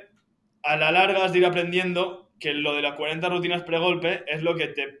obviamente, a la larga has de ir aprendiendo que lo de las 40 rutinas pregolpe es lo que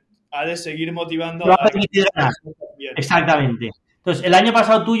te ha de seguir motivando a permitir ganar. Exactamente. Entonces, el año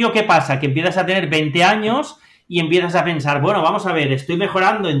pasado tuyo, ¿qué pasa? Que empiezas a tener 20 años y empiezas a pensar, bueno, vamos a ver, estoy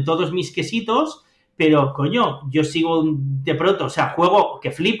mejorando en todos mis quesitos, pero, coño, yo sigo de pronto, o sea, juego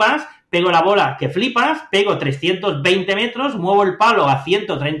que flipas, pego la bola que flipas, pego 320 metros, muevo el palo a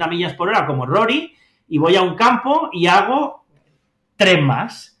 130 millas por hora como Rory y voy a un campo y hago 3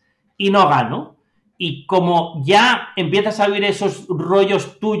 más y no gano. Y como ya empiezas a oír esos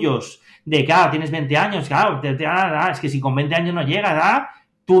rollos tuyos de que, tienes 20 años, claro, es que si con 20 años no llegas,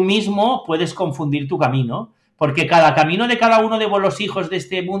 tú mismo puedes confundir tu camino. Porque cada camino de cada uno de los hijos de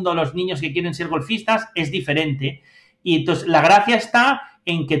este mundo, los niños que quieren ser golfistas, es diferente. Y entonces la gracia está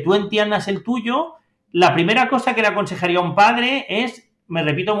en que tú entiendas el tuyo. La primera cosa que le aconsejaría a un padre es, me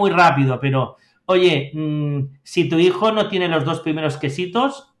repito muy rápido, pero, oye, si tu hijo no tiene los 2 primeros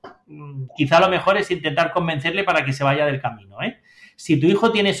quesitos, quizá lo mejor es intentar convencerle para que se vaya del camino, ¿eh? Si tu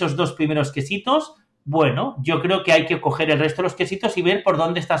hijo tiene esos 2 primeros quesitos, bueno, yo creo que hay que coger el resto de los quesitos y ver por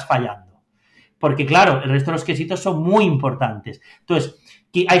dónde estás fallando. Porque, claro, el resto de los quesitos son muy importantes. Entonces,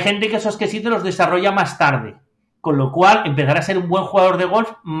 hay gente que esos quesitos los desarrolla más tarde, con lo cual empezará a ser un buen jugador de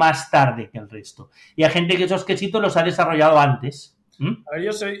golf más tarde que el resto. Y hay gente que esos quesitos los ha desarrollado antes. A ver,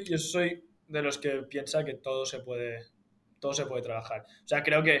 yo soy de los que piensa que todo se puede trabajar. O sea,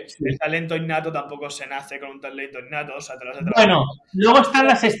 creo que el talento innato tampoco se nace con un talento innato. O sea, te lo has de trabajar. Bueno, luego están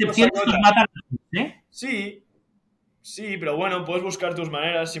las excepciones que matan, ¿eh? Sí, pero bueno, puedes buscar tus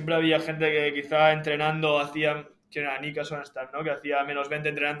maneras. Siempre había gente que quizá entrenando hacía, que era Nika son estas, ¿no? Que hacía menos 20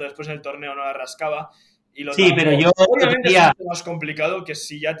 entrenando, después en el torneo no la rascaba. Sí, pero yo... Obviamente es mucho más complicado que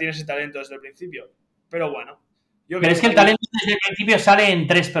si ya tienes ese talento desde el principio. Pero bueno. Pero es que el talento desde el principio sale en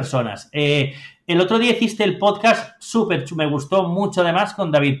 3 personas. El otro día hiciste el podcast me gustó mucho además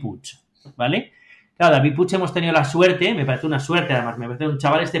con David Puig, ¿vale? Claro, David Puig hemos tenido la suerte, me parece una suerte además, me parece un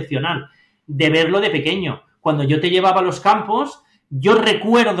chaval excepcional, de verlo de pequeño. Cuando yo te llevaba a los campos, yo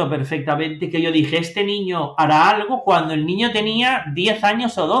recuerdo perfectamente que yo dije, este niño hará algo cuando el niño tenía 10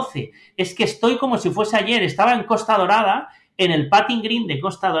 años o 12. Es que estoy como si fuese ayer, estaba en Costa Dorada, en el putting green de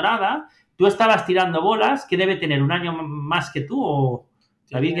Costa Dorada, tú estabas tirando bolas, que debe tener un año más que tú, o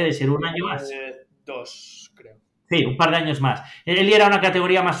David debe ser un año más. 2, creo. Sí, un par de años más. Él era una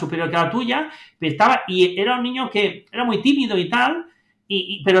categoría más superior que la tuya, y era un niño que era muy tímido y tal,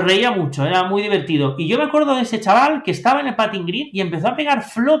 pero reía mucho, era muy divertido. Y yo me acuerdo de ese chaval que estaba en el putting green y empezó a pegar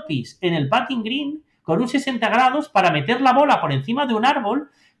floppies en el putting green con un 60 grados para meter la bola por encima de un árbol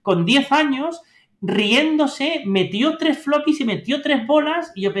con 10 años, riéndose, metió 3 floppies y metió 3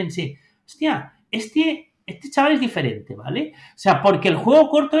 bolas y yo pensé, hostia, este chaval es diferente, ¿vale? O sea, porque el juego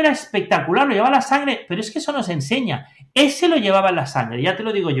corto era espectacular, lo llevaba en la sangre, pero es que eso nos enseña. Ese lo llevaba en la sangre, ya te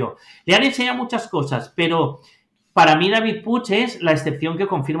lo digo yo. Le han enseñado muchas cosas, pero... Para mí David Puig es la excepción que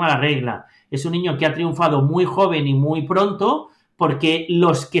confirma la regla. Es un niño que ha triunfado muy joven y muy pronto porque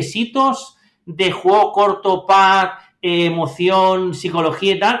los quesitos de juego corto, pad, emoción,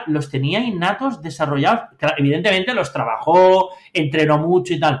 psicología y tal, los tenía innatos, desarrollados. Evidentemente los trabajó, entrenó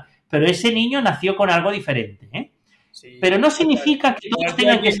mucho y tal, pero ese niño nació con algo diferente, ¿eh? Sí, pero no significa que todos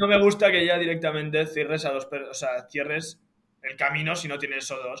tengan que... No me gusta que ya directamente cierres cierres el camino si no tienes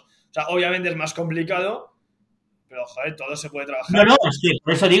esos 2. O sea, obviamente es más complicado... Pero, joder, todo se puede trabajar. No, es que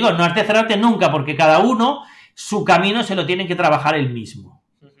por eso digo, no has de cerrarte nunca, porque cada uno, su camino se lo tiene que trabajar él mismo.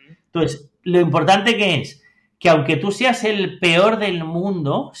 Entonces, lo importante que es, que aunque tú seas el peor del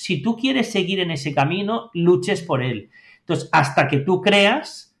mundo, si tú quieres seguir en ese camino, luches por él. Entonces, hasta que tú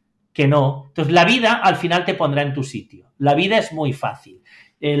creas que no. Entonces, la vida al final te pondrá en tu sitio. La vida es muy fácil.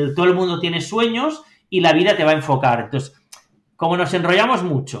 todo el mundo tiene sueños y la vida te va a enfocar. Entonces, como nos enrollamos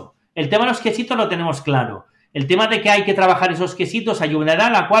mucho, el tema de los quesitos lo tenemos claro. El tema de que hay que trabajar esos quesitos ayudará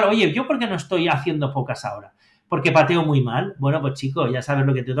a la cual, oye, ¿yo por qué no estoy haciendo pocas ahora? Porque pateo muy mal. Bueno, pues chico, ya sabes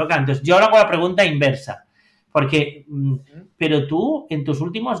lo que te toca. Entonces, yo ahora hago la pregunta inversa. Porque, pero tú, en tus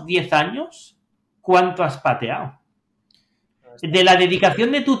últimos 10 años, ¿cuánto has pateado? De la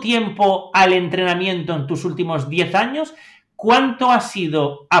dedicación de tu tiempo al entrenamiento en tus últimos 10 años, ¿cuánto ha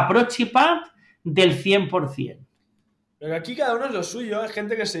sido approach y pat del 100%? Pero aquí cada uno es lo suyo. Hay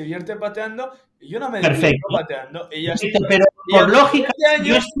gente que se divierte pateando y yo no me Perfecto. divierto pateando. Y ya Perfecto, pero por lógica,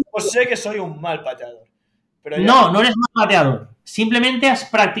 yo pues sé que soy un mal pateador. Pero no eres mal pateador. Simplemente has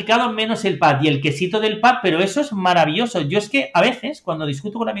practicado menos el pad y el quesito del pad, pero eso es maravilloso. Yo es que a veces, cuando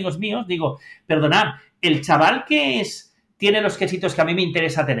discuto con amigos míos, digo, perdonad, el chaval que tiene los quesitos que a mí me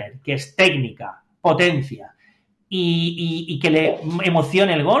interesa tener, que es técnica, potencia y que le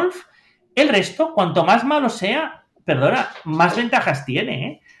emocione el golf, el resto, cuanto más malo sea, perdona, más ventajas tiene,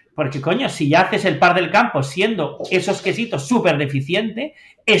 ¿eh? Porque, coño, si ya haces el par del campo siendo esos quesitos súper deficiente,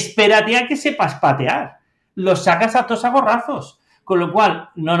 espérate a que sepas patear. Los sacas a todos a gorrazos. Con lo cual,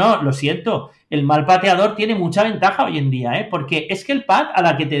 no, lo siento, el mal pateador tiene mucha ventaja hoy en día, ¿eh? Porque es que el pad, a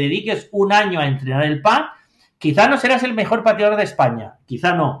la que te dediques un año a entrenar el pad, quizá no serás el mejor pateador de España,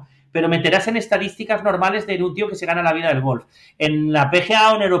 quizá no, pero meterás en estadísticas normales de un tío que se gana la vida del golf. En la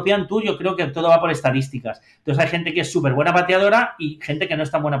PGA o en European Tour yo creo que todo va por estadísticas. Entonces hay gente que es súper buena pateadora y gente que no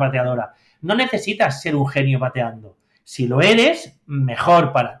es tan buena pateadora. No necesitas ser un genio pateando. Si lo eres,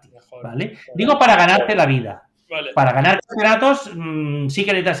 mejor para ti, ¿vale? Digo para ganarte la vida. Vale. Para ganar campeonatos sí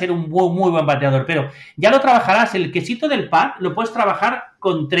que necesitas ser un muy buen pateador, pero ya lo trabajarás. El quesito del pad lo puedes trabajar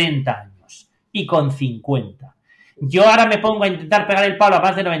con 30 años y con 50. Yo ahora me pongo a intentar pegar el palo a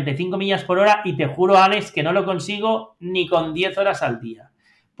más de 95 millas por hora y te juro, Alex, que no lo consigo ni con 10 horas al día.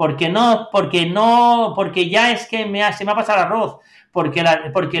 Porque ya es que se me ha pasado el arroz.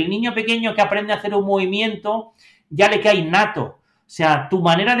 Porque el niño pequeño que aprende a hacer un movimiento ya le queda innato. O sea, tu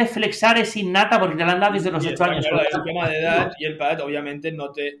manera de flexar es innata porque te la han dado desde los 8 años. Claro, el tema de edad y el pad obviamente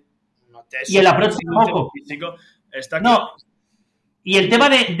no te y el approach tampoco. Físico está no. Y el tema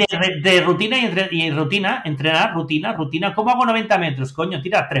de rutina y rutina, entrenar, rutina, ¿cómo hago 90 metros? Coño,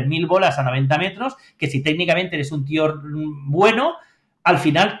 tira 3.000 bolas a 90 metros, que si técnicamente eres un tío bueno, al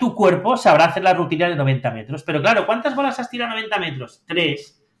final tu cuerpo sabrá hacer la rutina de 90 metros. Pero claro, ¿cuántas bolas has tirado a 90 metros?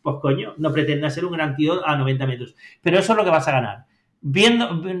 3. Pues coño, no pretendas ser un gran tío a 90 metros. Pero eso es lo que vas a ganar.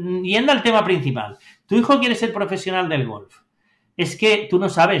 Yendo al tema principal, tu hijo quiere ser profesional del golf. Es que tú no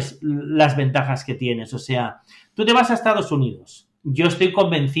sabes las ventajas que tienes. O sea, tú te vas a Estados Unidos. Yo estoy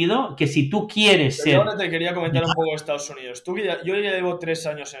convencido que si tú quieres ser... Ahora te quería comentar un poco de Estados Unidos. Yo ya llevo 3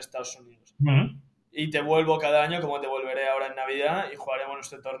 años en Estados Unidos. Y te vuelvo cada año, como te volveré ahora en Navidad, y jugaremos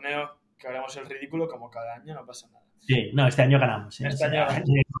nuestro torneo, que haremos el ridículo como cada año, no pasa nada. Sí, no, este año ganamos. Este año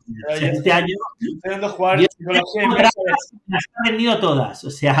estoy las he vendido todas. O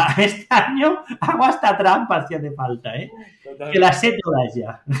sea, este año hago hasta trampas si hace falta, ¿eh? Totalmente. Que las sé todas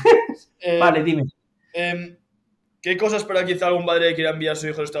ya. Vale, dime. ¿Qué cosas para quizá algún padre que quiera enviar a su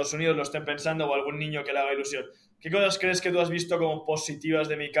hijo a Estados Unidos lo estén pensando o algún niño que le haga ilusión? ¿Qué cosas crees que tú has visto como positivas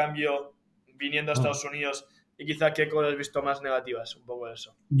de mi cambio viniendo a Estados Unidos y quizá qué cosas has visto más negativas? Un poco de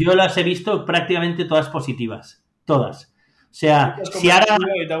eso. Yo las he visto prácticamente todas positivas. Todas. O sea, si ahora...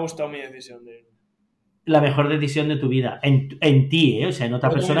 Y te ha gustado mi decisión de... La mejor decisión de tu vida. En ti, ¿eh? O sea, en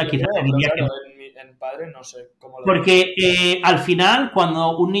otra persona quizás te diría que... En padre no sé cómo lo... Porque al final,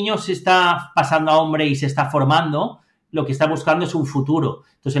 cuando un niño se está pasando a hombre y se está formando, lo que está buscando es un futuro.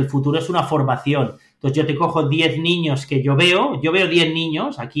 Entonces, el futuro es una formación. Entonces, yo te cojo 10 niños que yo veo 10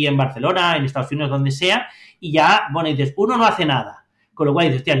 niños aquí en Barcelona, en Estados Unidos, donde sea, y ya, bueno, dices, uno no hace nada. Con lo cual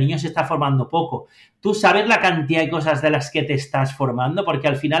dices, hostia, el niño se está formando poco. Tú sabes la cantidad de cosas de las que te estás formando, porque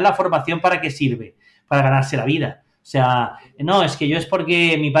al final la formación, ¿para qué sirve? Para ganarse la vida. O sea, no, es que yo es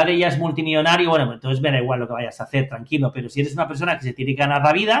porque mi padre ya es multimillonario, bueno, pues entonces me da igual lo que vayas a hacer, tranquilo, pero si eres una persona que se tiene que ganar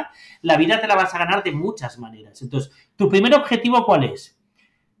la vida te la vas a ganar de muchas maneras. Entonces, ¿tu primer objetivo cuál es?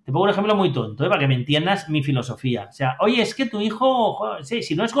 Te pongo un ejemplo muy tonto, para que me entiendas mi filosofía. O sea, oye, es que tu hijo, joder, sí,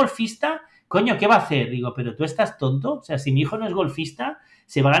 si no es golfista, coño, ¿qué va a hacer? Digo, pero tú estás tonto. O sea, si mi hijo no es golfista,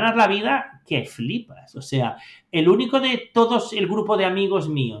 se va a ganar la vida que flipas. O sea, el único de todos el grupo de amigos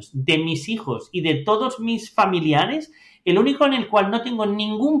míos, de mis hijos y de todos mis familiares, el único en el cual no tengo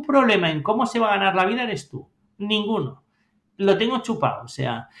ningún problema en cómo se va a ganar la vida eres tú. Ninguno. Lo tengo chupado. O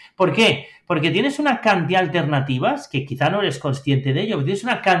sea, ¿por qué? Porque tienes una cantidad de alternativas, que quizá no eres consciente de ello, pero tienes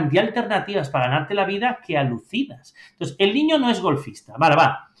una cantidad de alternativas para ganarte la vida que alucinas. Entonces, el niño no es golfista. Vale,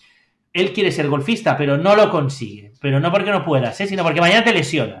 va. él quiere ser golfista, pero no lo consigue. Pero no porque no puedas, sino porque mañana te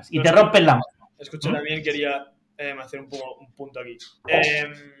lesionas y te rompes la mano. Escucha, también quería hacer un punto aquí.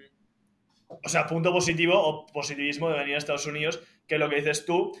 O sea, punto positivo o positivismo de venir a Estados Unidos, que es lo que dices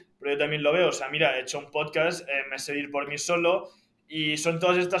tú, pero yo también lo veo. O sea, mira, he hecho un podcast, me sé ir por mí solo y son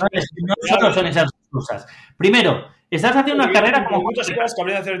todas estas cosas. No solo son esas cosas. Primero, estás haciendo una carrera como... Hay muchas cosas que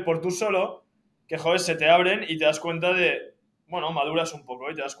aprendes a hacer por tú solo, que, joder, se te abren y te das cuenta de... Bueno, maduras un poco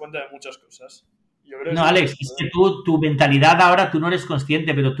y te das cuenta de muchas cosas. Yo creo No, Alex, es que tu mentalidad ahora, tú no eres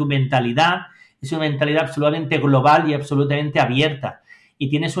consciente, pero tu mentalidad es una mentalidad absolutamente global y absolutamente abierta. Y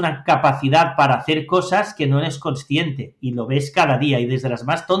tienes una capacidad para hacer cosas que no eres consciente y lo ves cada día, y desde las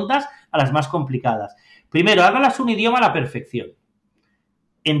más tontas a las más complicadas. Primero, háblalas un idioma a la perfección.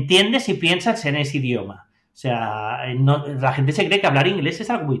 Entiendes y piensas en ese idioma. O sea, la gente se cree que hablar inglés es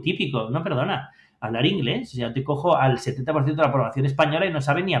algo muy típico. No, perdona. Hablar inglés, o sea, te cojo al 70% de la población española y no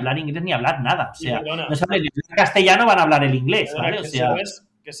sabe ni hablar inglés ni hablar nada. O sea, no saben ni castellano, van a hablar el inglés, ¿vale? O sea,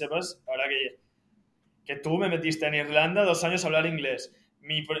 que sepas, ahora que tú me metiste en Irlanda 2 años a hablar inglés.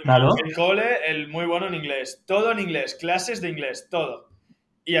 Claro. El cole, el muy bueno en inglés. Todo en inglés, clases de inglés, todo.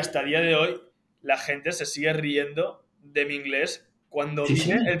 Y hasta el día de hoy, la gente se sigue riendo de mi inglés cuando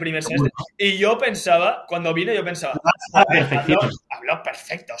vine el primer semestre. Y yo pensaba, cuando vine, hablo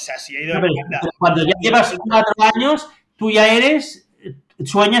perfecto. O sea, si he ido a Irlanda. Cuando ya llevas 4 años, tú ya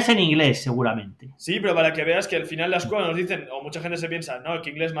sueñas en inglés, seguramente. Sí, pero para que veas que al final la escuela nos dicen, o mucha gente se piensa, no,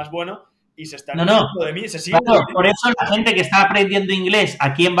 que inglés es más bueno, y se están riendo de mí, se sigue. Claro, por eso la gente que está aprendiendo inglés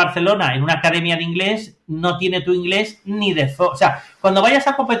aquí en Barcelona, en una academia de inglés, no tiene tu inglés ni de... O sea, cuando vayas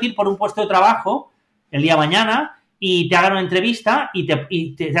a competir por un puesto de trabajo, el día de mañana, y te hagan una entrevista, y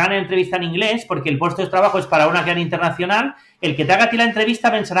te hagan una entrevista en inglés, porque el puesto de trabajo es para una cadena internacional, el que te haga a ti la entrevista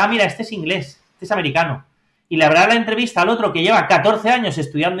pensará, mira, este es inglés, este es americano. Y le habrá la entrevista al otro que lleva 14 años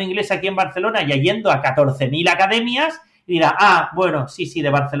estudiando inglés aquí en Barcelona y yendo a 14.000 academias, y dirá, bueno, sí, de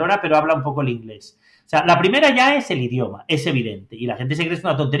Barcelona, pero habla un poco el inglés. O sea, la primera ya es el idioma, es evidente, y la gente se cree que es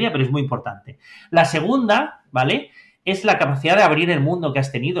una tontería, pero es muy importante. La segunda, ¿vale?, es la capacidad de abrir el mundo que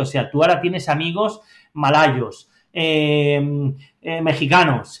has tenido. O sea, tú ahora tienes amigos malayos,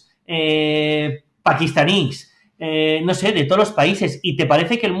 mexicanos, pakistaníes, no sé, de todos los países, y te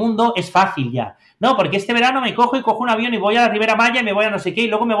parece que el mundo es fácil ya. No, porque este verano me cojo un avión y voy a la Ribera Maya y me voy a no sé qué, y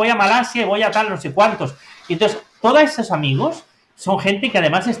luego me voy a Malasia y voy a tal no sé cuántos. Y entonces, todos esos amigos son gente que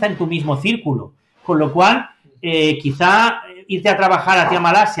además está en tu mismo círculo, con lo cual, quizá irte a trabajar a ti a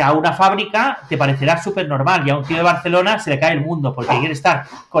Malasia, a una fábrica, te parecerá súper normal, y a un tío de Barcelona se le cae el mundo, porque quiere estar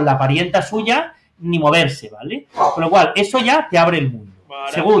con la parienta suya ni moverse, ¿vale? Con lo cual, eso ya te abre el mundo. Bueno,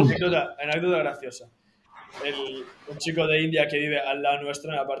 Segundo. Anécdota graciosa. Un chico de India que vive al lado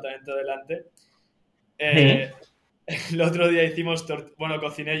nuestro, en el apartamento delante. El otro día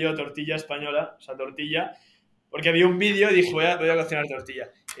cociné yo tortilla española, o sea, tortilla, porque había un vídeo y dije, voy a cocinar tortilla.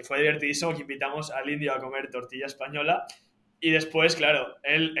 Y fue divertidísimo que invitamos al indio a comer tortilla española. Y después, claro,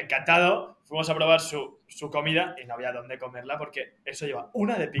 él encantado, fuimos a probar su comida y no había dónde comerla porque eso lleva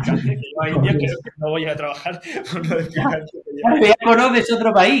una de picante, que yo a India creo que no voy a trabajar con una de picante. Claro, ya conoces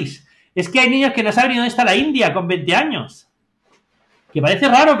otro país. Es que hay niños que no saben ni dónde está la India con 20 años. Que parece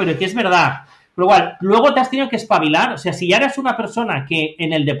raro, pero que es verdad. Pero igual, luego te has tenido que espabilar. O sea, si ya eres una persona que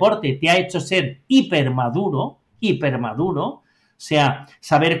en el deporte te ha hecho ser hipermaduro, o sea,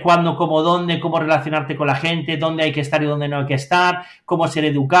 saber cuándo, cómo, dónde, cómo relacionarte con la gente, dónde hay que estar y dónde no hay que estar, cómo ser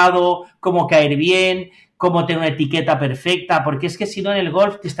educado, cómo caer bien, cómo tener una etiqueta perfecta, porque es que si no en el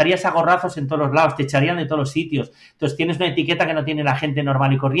golf te estarías a gorrazos en todos los lados, te echarían de todos los sitios. Entonces tienes una etiqueta que no tiene la gente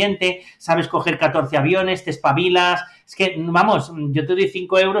normal y corriente, sabes coger 14 aviones, te espabilas. Es que, vamos, yo te doy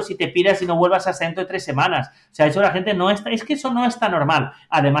 5 euros y te piras y no vuelvas hasta dentro de 3 semanas. O sea, eso la gente no está, es que eso no está normal.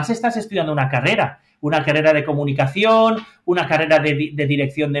 Además estás estudiando una carrera de comunicación, una carrera de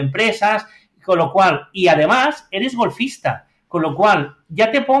dirección de empresas, con lo cual, y además eres golfista. Con lo cual, ya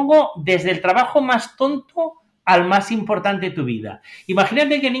te pongo desde el trabajo más tonto al más importante de tu vida.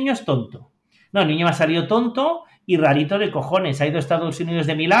 Imagínate que el niño es tonto. No, el niño ha salido tonto y rarito de cojones. Ha ido a Estados Unidos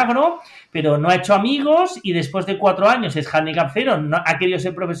de milagro, pero no ha hecho amigos y después de 4 años es handicap cero. No, ha querido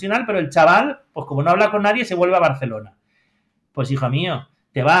ser profesional, pero el chaval, pues como no habla con nadie, se vuelve a Barcelona. Pues, hijo mío,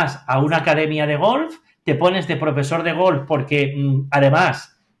 te vas a una academia de golf, te pones de profesor de golf porque,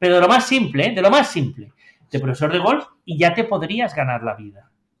 además, pero de lo más simple, de profesor de golf, y ya te podrías ganar la vida.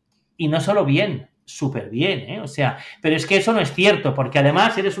 Y no solo bien, súper bien, O sea, pero es que eso no es cierto, porque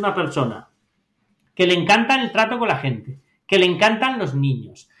además eres una persona que le encanta el trato con la gente, que le encantan los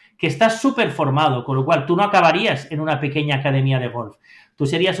niños, que estás súper formado, con lo cual tú no acabarías en una pequeña academia de golf. Tú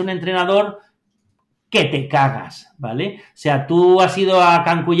serías un entrenador que te cagas, ¿vale? O sea, tú has ido a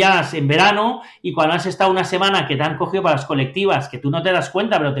Cancuyás en verano y cuando has estado una semana que te han cogido para las colectivas, que tú no te das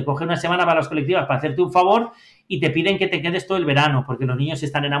cuenta, pero te cogen una semana para las colectivas para hacerte un favor y te piden que te quedes todo el verano, porque los niños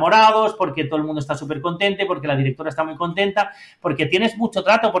están enamorados, porque todo el mundo está súper contento, porque la directora está muy contenta, porque tienes mucho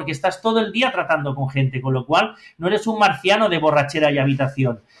trato, porque estás todo el día tratando con gente, con lo cual no eres un marciano de borrachera y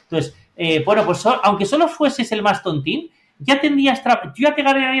habitación. Entonces, bueno, pues aunque solo fueses el más tontín, ya te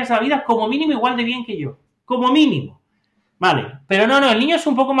ganarías la vida como mínimo igual de bien que yo. Como mínimo. Vale, pero no, el niño es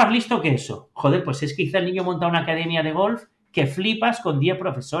un poco más listo que eso. Joder, pues es que quizá el niño monta una academia de golf que flipas con 10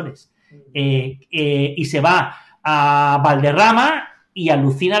 profesores. Y se va a Valderrama y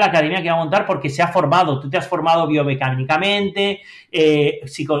alucina la academia que va a montar porque se ha formado. Tú te has formado biomecánicamente,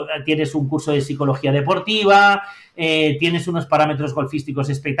 tienes un curso de psicología deportiva, tienes unos parámetros golfísticos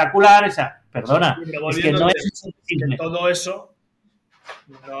espectaculares. O sea, perdona, es que no es que todo eso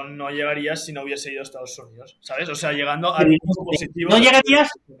no llegarías si no hubiese ido a Estados Unidos, ¿sabes? O sea, llegando al punto positivo. No llegarías.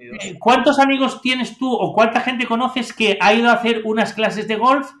 ¿Cuántos amigos tienes tú o cuánta gente conoces que ha ido a hacer unas clases de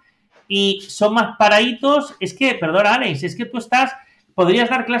golf y son más paraditos? Es que, perdona, Alex, es que tú podrías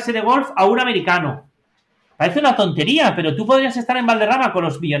dar clase de golf a un americano. Parece una tontería, pero tú podrías estar en Valderrama con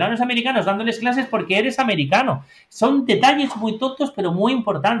los millonarios americanos dándoles clases porque eres americano. Son detalles muy tontos, pero muy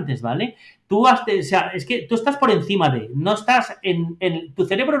importantes, ¿vale? Es que tú estás por encima no estás tu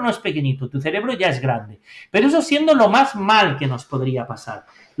cerebro no es pequeñito, tu cerebro ya es grande. Pero eso siendo lo más mal que nos podría pasar.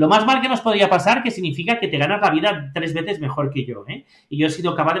 Lo más mal que nos podría pasar, que significa que te ganas la vida 3 veces mejor que yo, ¿eh? Y yo he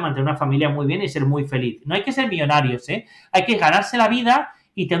sido capaz de mantener una familia muy bien y ser muy feliz. No hay que ser millonarios, ¿eh? Hay que ganarse la vida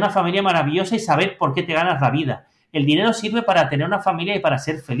y tener una familia maravillosa y saber por qué te ganas la vida. El dinero sirve para tener una familia y para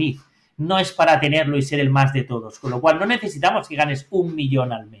ser feliz. No es para tenerlo y ser el más de todos. Con lo cual no necesitamos que ganes 1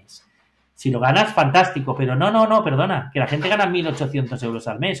 millón al mes. Si lo ganas, fantástico. Pero no, perdona. Que la gente gana 1.800 euros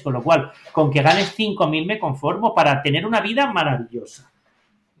al mes. Con lo cual, con que ganes 5.000 me conformo para tener una vida maravillosa.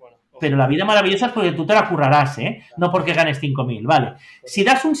 Pero la vida maravillosa es porque tú te la currarás, ¿eh? No porque ganes 5.000, ¿vale? Si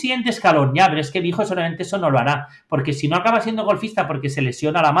das un siguiente escalón, ya, pero es que mi hijo solamente eso no lo hará. Porque si no acaba siendo golfista porque se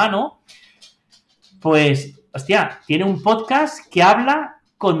lesiona la mano, pues, hostia, tiene un podcast que habla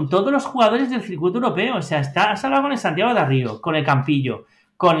con todos los jugadores del circuito europeo. O sea, has hablado con el Santiago de Río, con el Campillo,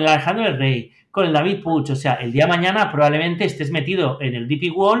 con el Alejandro del Rey, con el David Puig. O sea, el día de mañana probablemente estés metido en el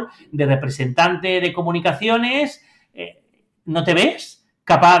DP World de representante de comunicaciones. ¿No te ves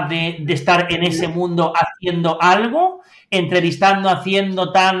capaz de estar en ese mundo haciendo algo, entrevistando,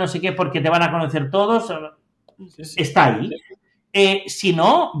 haciendo tal, no sé qué, porque te van a conocer todos? Está ahí. Si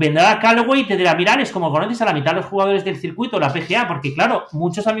no, vendrá a Callaway y te dirá, mira, es como conoces a la mitad de los jugadores del circuito, la PGA, porque claro,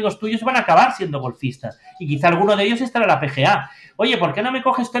 muchos amigos tuyos van a acabar siendo golfistas y quizá alguno de ellos estará en la PGA. Oye, ¿por qué no me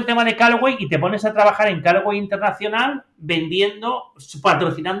coges todo el tema de Callaway y te pones a trabajar en Callaway Internacional vendiendo,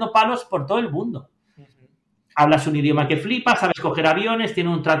 patrocinando palos por todo el mundo? Hablas un idioma que flipas, sabes coger aviones,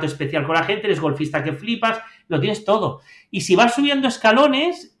 tienes un trato especial con la gente, eres golfista que flipas, lo tienes todo. Y si vas subiendo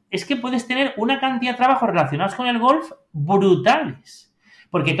escalones, es que puedes tener una cantidad de trabajos relacionados con el golf brutales.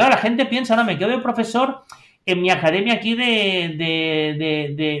 Porque claro, la gente piensa, no, me quedo de profesor en mi academia aquí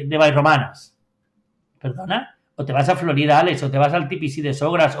de Vallromanas. ¿Perdona? O te vas a Florida, Alex, o te vas al TPC de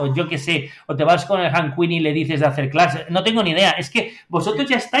Sogras, o yo qué sé, o te vas con el Han Quinn y le dices de hacer clases. No tengo ni idea. Es que vosotros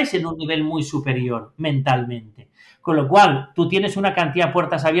ya estáis en un nivel muy superior mentalmente. Con lo cual, tú tienes una cantidad de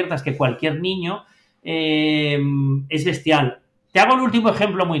puertas abiertas que cualquier niño es bestial. Te hago el último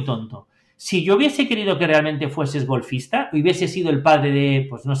ejemplo muy tonto. Si yo hubiese querido que realmente fueses golfista, hubiese sido el padre de,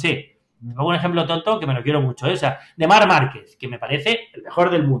 pues no sé, me hago un ejemplo tonto que me lo quiero mucho, o sea, de Marc Márquez, que me parece el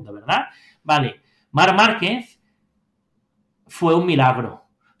mejor del mundo, ¿verdad? Vale, Marc Márquez fue un milagro. O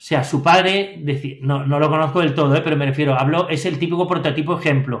sea, su padre, no lo conozco del todo, pero me refiero, es el típico prototipo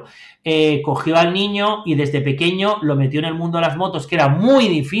ejemplo. Cogió al niño y desde pequeño lo metió en el mundo de las motos, que era muy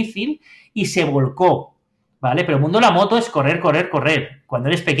difícil, y se volcó, ¿vale? Pero el mundo de la moto es correr, cuando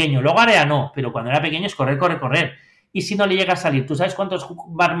eres pequeño. Luego ahora ya no, pero cuando era pequeño es correr. Y si no le llega a salir, ¿tú sabes cuántos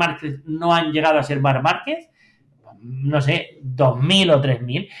Marc Márquez no han llegado a ser Marc Márquez? No sé, 2.000 o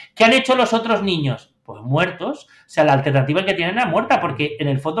 3.000. ¿Qué han hecho los otros niños? Pues muertos. O sea, la alternativa que tienen era muerta, porque en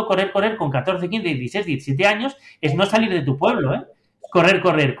el fondo correr con 14, 15, 16, 17 años es no salir de tu pueblo, ¿eh?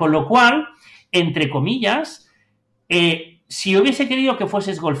 Correr. Con lo cual, entre comillas, si yo hubiese querido que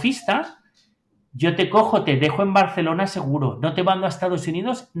fueses golfista, yo te cojo, te dejo en Barcelona seguro. No te mando a Estados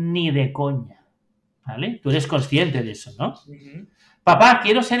Unidos ni de coña. ¿Vale? Tú eres consciente de eso, ¿no? Uh-huh. Papá,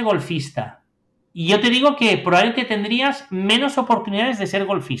 quiero ser golfista. Y yo te digo que probablemente tendrías menos oportunidades de ser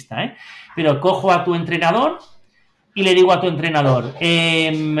golfista, ¿eh? Pero cojo a tu entrenador y le digo a tu entrenador,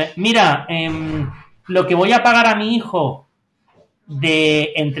 mira, lo que voy a pagar a mi hijo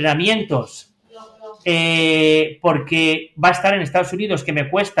de entrenamientos porque va a estar en Estados Unidos, que me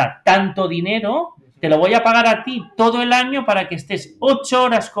cuesta tanto dinero, te lo voy a pagar a ti todo el año para que estés 8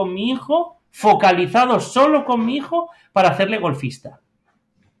 horas con mi hijo, focalizado solo con mi hijo, para hacerle golfista.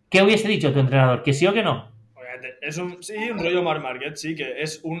 ¿Qué hubiese dicho tu entrenador? ¿Que sí o que no? Obviamente, es un rollo Mar Market, sí, que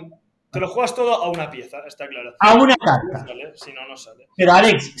es te lo juegas todo a una pieza, está claro. A una carta. Si no, no sale. Pero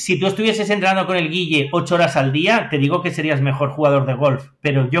Alex, si tú estuvieses entrenando con el Guille 8 horas al día, te digo que serías mejor jugador de golf,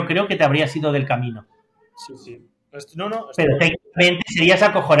 pero yo creo que te habrías ido del camino. Sí. No. Pero técnicamente serías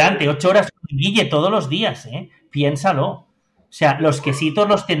acojonante, 8 horas con el Guille todos los días, ¿eh? Piénsalo. O sea, los quesitos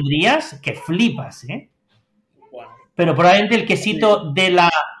los tendrías que flipas, ¿eh? Bueno. Pero probablemente el quesito de la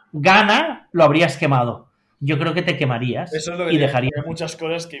gana lo habrías quemado. Yo creo que te quemarías. Eso es lo que y dejarías. Hay muchas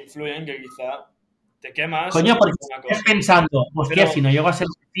cosas que influyen que quizá te quemas. Coño, porque estás pensando, hostia, pero... si no llego a ser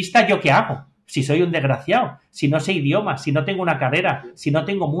golfista, ¿yo qué hago? Si soy un desgraciado, si no sé idiomas, si no tengo una carrera, si no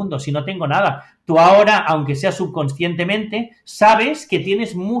tengo mundo, si no tengo nada. Tú ahora, aunque sea subconscientemente, sabes que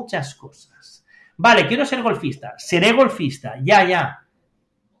tienes muchas cosas. Vale, quiero ser golfista, seré golfista, ya.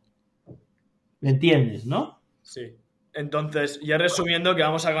 ¿Me entiendes, no? Sí. Entonces, ya resumiendo, que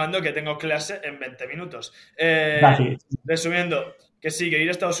vamos acabando, que tengo clase en 20 minutos. Resumiendo, que sí, que ir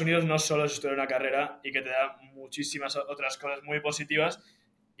a Estados Unidos no solo es estudiar una carrera y que te da muchísimas otras cosas muy positivas,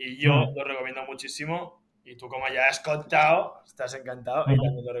 y yo lo recomiendo muchísimo, y tú, como ya has contado, estás encantado y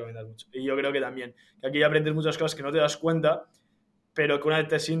también lo recomiendas mucho. Y yo creo que también, que aquí aprendes muchas cosas que no te das cuenta, pero que una vez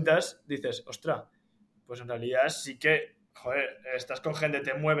te sientas, dices, ostras, pues en realidad sí que, joder, estás con gente,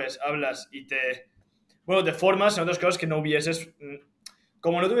 te mueves, hablas y te formas en otras cosas que no hubieses.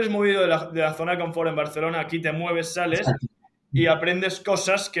 Como no te hubieses movido de la zona de confort en Barcelona, aquí te mueves, sales y aprendes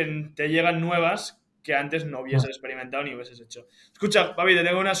cosas que te llegan nuevas que antes no hubieses experimentado ni hubieses hecho. Escucha, papi, te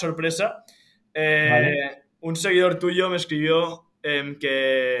tengo una sorpresa. Vale. Un seguidor tuyo me escribió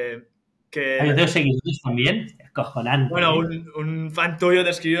que... ¿Yo tengo seguidores también? Es cojonante. Bueno, un fan tuyo te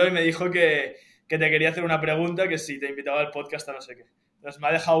escribió y me dijo que te quería hacer una pregunta, que si te invitaba al podcast a no sé qué. Entonces me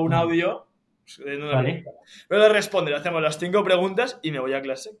ha dejado un audio. Vale. Pero le responde, le hacemos las 5 preguntas y me voy a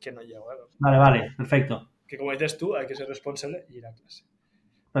clase, que no llego. Vale, perfecto. Que como dices tú, hay que ser responsable y ir a clase.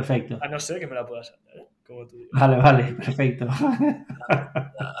 Perfecto. A no ser que me la puedas hacer, ¿eh? Como tú dices. Vale, perfecto.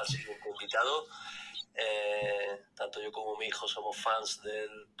 Al siguiente invitado. Tanto yo como mi hijo somos fans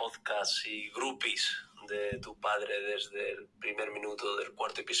del podcast y groupies de tu padre desde el primer minuto del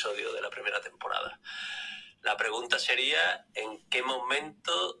 4º episodio de la primera temporada. La pregunta sería, ¿en qué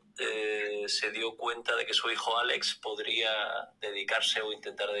momento se dio cuenta de que su hijo Alex podría dedicarse o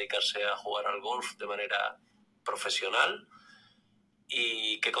intentar dedicarse a jugar al golf de manera profesional?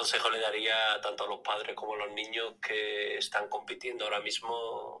 ¿Y qué consejo le daría tanto a los padres como a los niños que están compitiendo ahora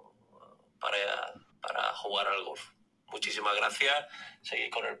mismo para jugar al golf? Muchísimas gracias. Seguid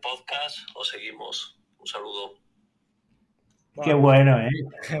con el podcast. Os seguimos. Un saludo. Qué bueno, ¿eh?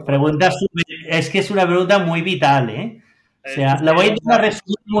 Es que es una pregunta muy vital, ¿eh? O sea, la voy a intentar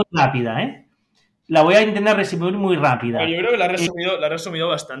resumir muy rápida, ¿eh? Yo creo que la has resumido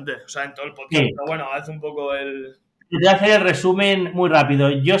bastante. O sea, en todo el podcast. Sí. Pero bueno, haz un poco el... Te voy a hacer el resumen muy rápido.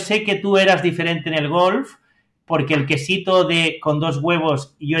 Yo sé que tú eras diferente en el golf, porque el quesito con 2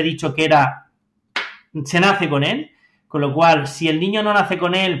 huevos, yo he dicho que se nace con él. Con lo cual, si el niño no nace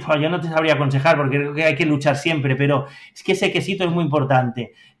con él, pues yo no te sabría aconsejar, porque creo que hay que luchar siempre, pero es que ese quesito es muy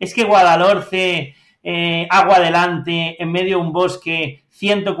importante. Es que Guadalhorce, agua adelante, en medio de un bosque,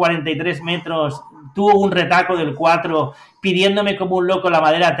 143 metros, tuvo un retaco del 4, pidiéndome como un loco la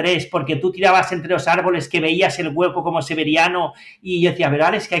madera 3, porque tú tirabas entre los árboles que veías el hueco como severiano, y yo decía, pero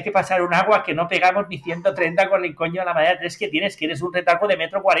Alex, que hay que pasar un agua que no pegamos ni 130 con el coño de la madera 3 que tienes, que eres un retaco de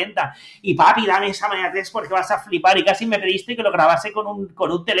 1,40 m, y papi, dame esa madera 3 porque vas a flipar, y casi me pediste que lo grabase con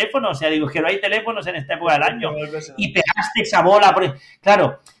un teléfono, o sea, digo, que no hay teléfonos en esta época del año, y pegaste esa bola,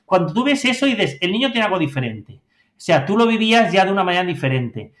 claro, cuando tú ves eso y dices, el niño tiene algo diferente, o sea, tú lo vivías ya de una manera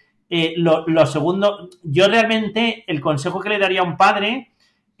diferente. Lo segundo, yo realmente el consejo que le daría a un padre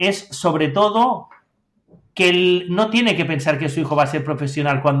es sobre todo que él no tiene que pensar que su hijo va a ser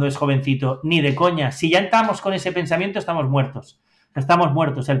profesional cuando es jovencito, ni de coña. Si ya estamos con ese pensamiento, estamos muertos.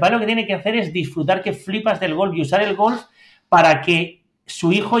 El padre lo que tiene que hacer es disfrutar que flipas del golf y usar el golf para que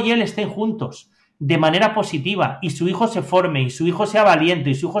su hijo y él estén juntos de manera positiva y su hijo se forme y su hijo sea valiente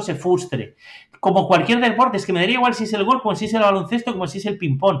y su hijo se frustre. Como cualquier deporte, es que me daría igual si es el golf, como si es el baloncesto, como si es el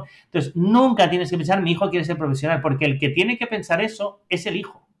ping-pong. Entonces, nunca tienes que pensar, mi hijo quiere ser profesional, porque el que tiene que pensar eso es el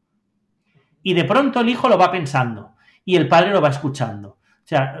hijo. Y de pronto el hijo lo va pensando y el padre lo va escuchando. O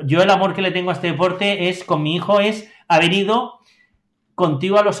sea, yo el amor que le tengo a este deporte con mi hijo es haber ido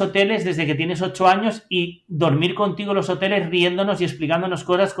contigo a los hoteles desde que tienes 8 años y dormir contigo en los hoteles riéndonos y explicándonos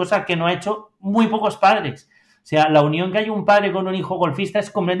cosas, cosa que no ha hecho muy pocos padres. O sea, la unión que hay un padre con un hijo golfista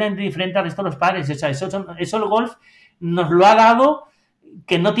es completamente diferente al resto de los padres. O sea, eso el golf nos lo ha dado,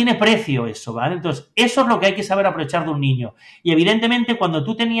 que no tiene precio eso, ¿vale? Entonces, eso es lo que hay que saber aprovechar de un niño. Y evidentemente, cuando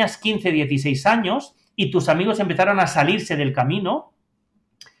tú tenías 15, 16 años y tus amigos empezaron a salirse del camino,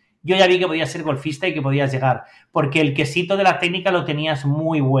 yo ya vi que podías ser golfista y que podías llegar, porque el quesito de la técnica lo tenías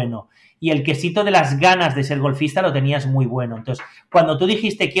muy bueno y el quesito de las ganas de ser golfista lo tenías muy bueno. Entonces, cuando tú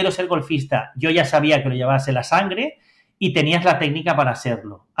dijiste quiero ser golfista, yo ya sabía que lo llevabas en la sangre y tenías la técnica para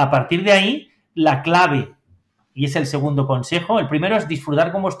serlo. A partir de ahí, la clave, y es el segundo consejo, el primero es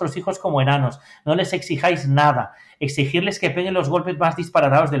disfrutar con vuestros hijos como enanos, no les exijáis nada, exigirles que peguen los golpes más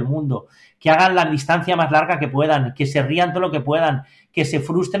disparatados del mundo, que hagan la distancia más larga que puedan, que se rían todo lo que puedan, que se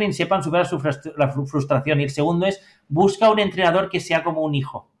frustren y sepan superar la frustración. Y el segundo es, busca un entrenador que sea como un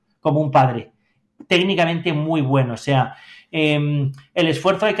hijo, como un padre, técnicamente muy bueno. O sea, el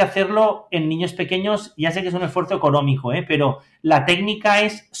esfuerzo hay que hacerlo en niños pequeños, ya sé que es un esfuerzo económico, pero la técnica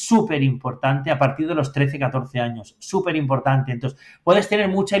es súper importante a partir de los 13, 14 años, súper importante. Entonces, puedes tener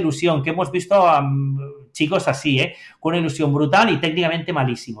mucha ilusión, que hemos visto a chicos así, con una ilusión brutal y técnicamente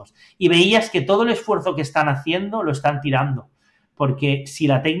malísimos. Y veías que todo el esfuerzo que están haciendo lo están tirando. Porque si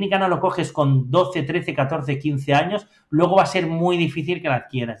la técnica no lo coges con 12, 13, 14, 15 años, luego va a ser muy difícil que la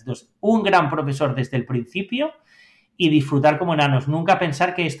adquieras. Entonces, un gran profesor desde el principio y disfrutar como enanos. Nunca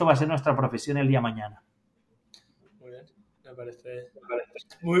pensar que esto va a ser nuestra profesión el día de mañana. Muy bien, me parece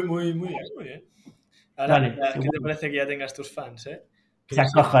muy bien. Ahora, Vale, ¿qué te parece que ya tengas tus fans, Es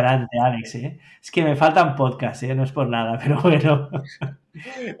acojonante, Alex, Es que me faltan podcasts, no es por nada, pero bueno.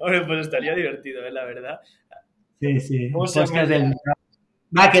 Hombre, pues estaría divertido, la verdad. Sí.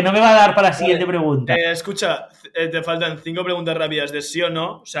 Va, que no me va a dar para la siguiente pregunta. Escucha, te faltan 5 preguntas rápidas de sí o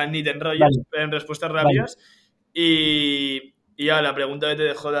no, o sea, ni te enrolles, en respuestas rápidas. Vale. Y ya la pregunta que te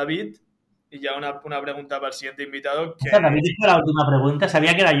dejó David, y ya una pregunta para el siguiente invitado. Que... ¿David hizo la última pregunta?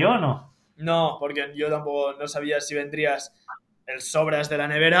 ¿Sabía que era yo o no? No, porque yo tampoco no sabía si vendrías el sobras de la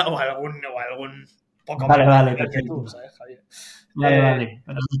nevera o algún poco más. Vale, que tú, ¿sabes, Javier? Vale,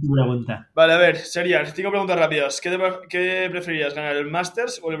 pero es tu pregunta. Vale, a ver, serían 5 preguntas rápidas. ¿Qué preferirías, ganar el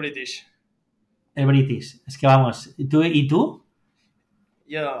Masters o el British? El British. Es que vamos, ¿y tú? ¿Esto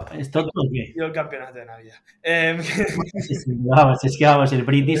qué? Yo el campeonato de Navidad. Vamos, el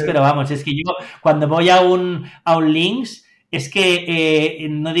British, pero vamos, es que yo cuando voy a un links, es que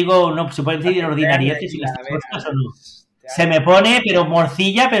no digo, no, se puede decir ordinarieces y las cosas o no. Se me pone, pero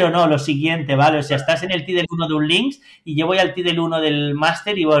morcilla, pero no, lo siguiente, ¿vale? O sea, estás en el T del 1 de un links y yo voy al T del 1 del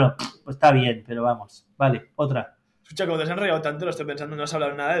Master y bueno, pues está bien, pero vamos. Vale, otra. Escucha, como te has enrollado tanto, lo estoy pensando, no has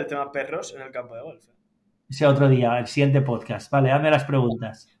hablado nada del tema perros en el campo de golf. Ese otro día, el siguiente podcast. Vale, hazme las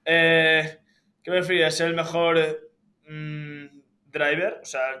preguntas. ¿Qué prefieres? ¿Ser el mejor driver? O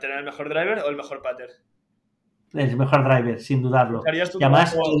sea, ¿tener el mejor driver o el mejor putter? El mejor driver, sin dudarlo. Y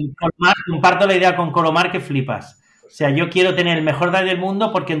además, comparto la idea con Colomar que flipas. O sea, yo quiero tener el mejor drive del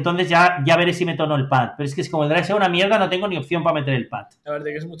mundo porque entonces ya veré si me tono el pad. Pero es que es como el drive sea una mierda, no tengo ni opción para meter el pad. La verdad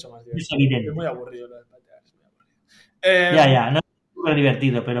que es mucho más divertido. Es evidente. Es muy aburrido lo del patear. Ya, no es súper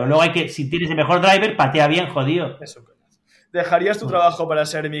divertido, pero luego hay que, si tienes el mejor driver, patea bien, jodido. Eso, ¿dejarías tu trabajo para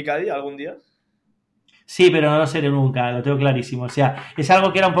ser mi caddy algún día? Sí, pero no lo seré nunca, lo tengo clarísimo. O sea, es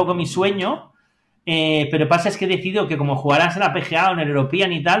algo que era un poco mi sueño, pero pasa es que he decidido que como jugarás en la PGA o en el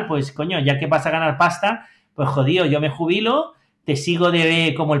European y tal, pues coño, ya que vas a ganar pasta, pues jodido, yo me jubilo, te sigo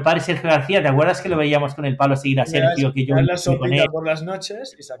como el padre Sergio García, ¿te acuerdas que lo veíamos con el palo seguir a Sergio? Que yo la sopita por las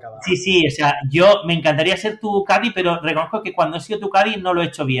noches y se acaba. Sí, o sea, yo me encantaría ser tu caddy, pero reconozco que cuando he sido tu caddy no lo he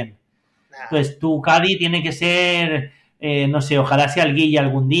hecho bien. Entonces, tu caddy tiene que ser, no sé, ojalá sea el Guille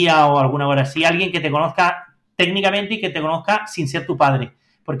algún día o alguna hora así, alguien que te conozca técnicamente y que te conozca sin ser tu padre.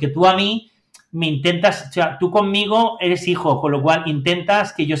 Porque tú a mí me intentas, o sea, tú conmigo eres hijo, con lo cual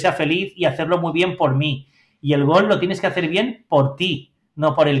intentas que yo sea feliz y hacerlo muy bien por mí. Y el gol lo tienes que hacer bien por ti,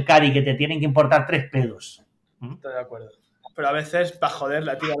 no por el caddy, que te tienen que importar 3 pedos. Estoy de acuerdo. Pero a veces, para joder,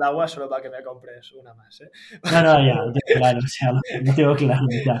 la tiro al agua solo para que me compres una más, No, ya, lo tengo claro, o sea, lo tengo claro.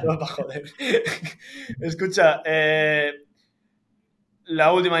 Solo para joder. Escucha,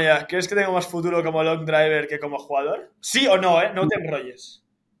 la última ya. ¿Crees que tengo más futuro como long driver que como jugador? ¿Sí o no, No te enrolles.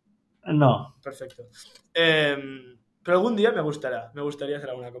 No. Perfecto. Pero algún día me gustaría hacer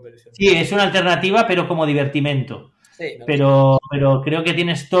alguna competición. Sí, es una alternativa, pero como divertimento. Sí, pero creo que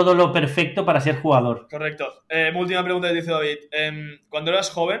tienes todo lo perfecto para ser jugador. Correcto. Última pregunta que dice David. Cuando eras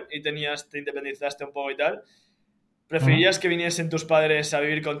joven y te independizaste un poco y tal, ¿preferirías que viniesen tus padres a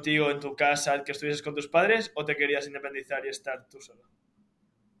vivir contigo en tu casa, que estuvieses con tus padres, o te querías independizar y estar tú solo?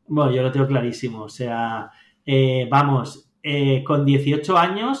 Bueno, yo lo tengo clarísimo. O sea, con 18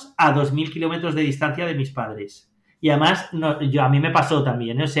 años a 2.000 kilómetros de distancia de mis padres. Y además, a mí me pasó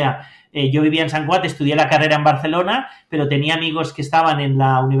también, ¿eh? O sea, yo vivía en Sant Cugat, estudié la carrera en Barcelona, pero tenía amigos que estaban en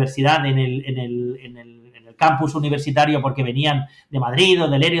la universidad, en el campus universitario, porque venían de Madrid o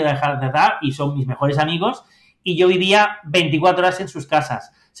de Lerio, de Jardedá, y son mis mejores amigos, y yo vivía 24 horas en sus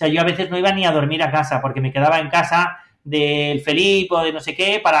casas. O sea, yo a veces no iba ni a dormir a casa, porque me quedaba en casa del Felipe o de no sé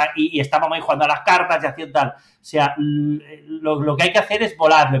qué, y estábamos ahí jugando a las cartas y haciendo tal. O sea, lo que hay que hacer es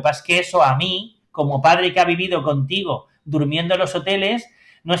volar. Lo que pasa es que eso a mí, como padre que ha vivido contigo durmiendo en los hoteles,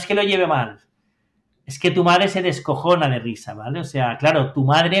 no es que lo lleve mal, es que tu madre se descojona de risa, ¿vale? O sea, claro, tu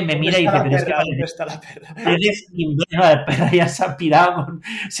madre me mira y dice, pero es que ¿dónde está la perra? eres imbécil, la perra ya se ha pirado, o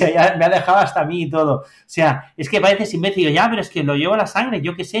sea, ya me ha dejado hasta a mí y todo. O sea, es que pareces imbécil, ya, pero es que lo llevo a la sangre,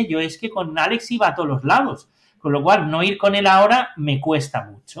 yo qué sé, yo es que con Alex iba a todos los lados, con lo cual no ir con él ahora me cuesta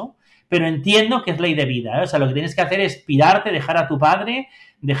mucho, pero entiendo que es ley de vida, ¿eh? O sea, lo que tienes que hacer es pirarte, dejar a tu padre,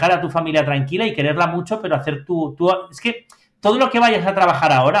 dejar a tu familia tranquila y quererla mucho, pero hacer es que todo lo que vayas a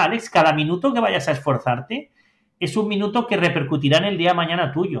trabajar ahora, Alex, cada minuto que vayas a esforzarte es un minuto que repercutirá en el día de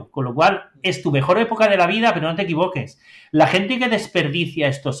mañana tuyo, con lo cual es tu mejor época de la vida, pero no te equivoques. La gente que desperdicia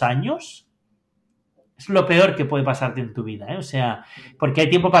estos años es lo peor que puede pasarte en tu vida, ¿eh? O sea, porque hay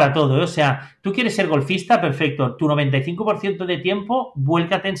tiempo para todo, ¿eh? O sea, tú quieres ser golfista, perfecto, tu 95% de tiempo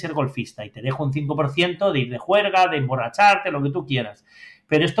vuélcate en ser golfista y te dejo un 5% de ir de juerga, de emborracharte, lo que tú quieras.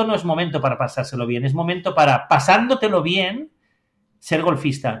 Pero esto no es momento para pasárselo bien, es momento para, pasándotelo bien, ser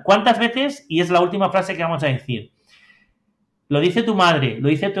golfista. ¿Cuántas veces? Y es la última frase que vamos a decir. Lo dice tu madre, lo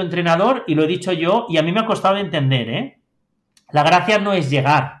dice tu entrenador y lo he dicho yo y a mí me ha costado entender, ¿eh? La gracia no es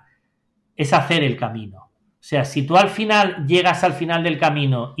llegar, es hacer el camino. O sea, si tú al final llegas al final del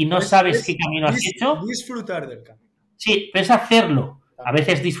camino y no sabes qué camino has hecho... Disfrutar del camino. Sí, pero es hacerlo. A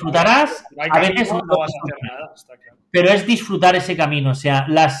veces disfrutarás, a veces no vas a hacer nada, está claro. Pero es disfrutar ese camino, o sea,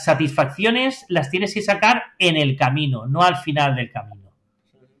 las satisfacciones las tienes que sacar en el camino, no al final del camino.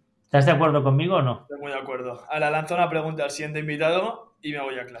 ¿Estás de acuerdo conmigo o no? Estoy muy de acuerdo. Ahora lanzo una pregunta al siguiente invitado y me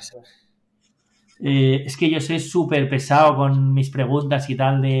voy a clase. Es que yo soy súper pesado con mis preguntas y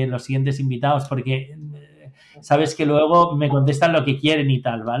tal de los siguientes invitados porque sabes que luego me contestan lo que quieren y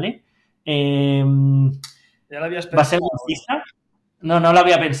tal, ¿vale? ¿Ya lo habías pensado? ¿Va a ser golfista? No lo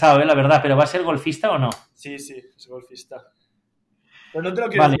había pensado, la verdad, pero ¿va a ser golfista o no? Sí, es golfista. Pero no te lo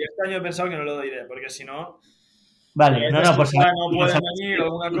quiero decir, este año he pensado que no lo diré, porque si no... Vale, pues si no puede venir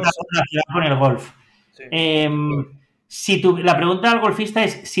o alguna cosa... Con el golf. Sí. La pregunta del golfista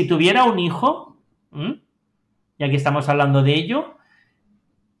es, si tuviera un hijo, ya que estamos hablando de ello,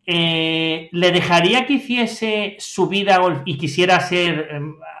 ¿le dejaría que hiciese su vida y quisiera ser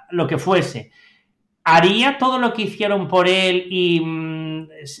lo que fuese? ¿Haría todo lo que hicieron por él y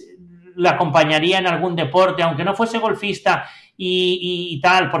le acompañaría en algún deporte, aunque no fuese golfista y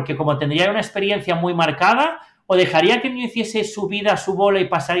tal, porque como tendría una experiencia muy marcada, o dejaría que el niño hiciese su vida, su bola y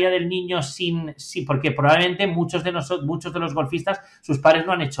pasaría del niño porque probablemente muchos de los golfistas, sus padres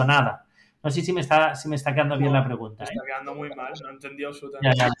no han hecho nada? No sé si me está quedando bien la pregunta. Está quedando muy mal, no he entendido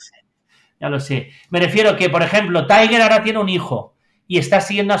absolutamente. Ya lo sé. Me refiero que, por ejemplo, Tiger ahora tiene un hijo y está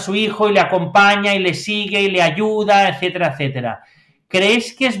siguiendo a su hijo y le acompaña y le sigue y le ayuda, etcétera, etcétera.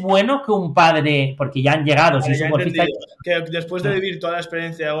 ¿Crees que es bueno que un padre, porque ya han llegado, si es un golfista... Que después de vivir toda la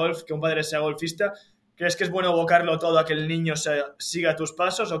experiencia de golf, que un padre sea golfista, ¿crees que es bueno abocarlo todo a que el niño siga tus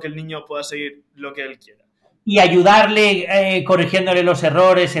pasos o que el niño pueda seguir lo que él quiera? Y ayudarle corrigiéndole los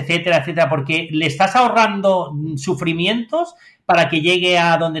errores, etcétera, etcétera, porque le estás ahorrando sufrimientos para que llegue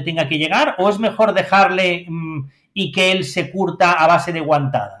a donde tenga que llegar, o es mejor dejarle y que él se curta a base de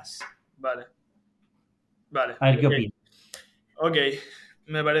guantadas. Vale. A ver qué opinas. Ok,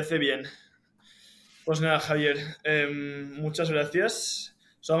 me parece bien. Pues nada, Javier, muchas gracias.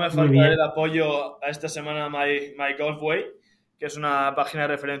 Solo me falta el apoyo a esta semana My Golf Way, que es una página de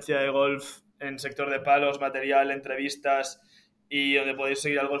referencia de golf en sector de palos, material, entrevistas y donde podéis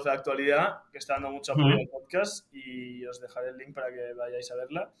seguir al golf de actualidad, que está dando mucho apoyo al podcast, y os dejaré el link para que vayáis a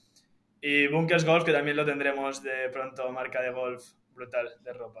verla. Y Bunkers Golf, que también lo tendremos de pronto, marca de golf brutal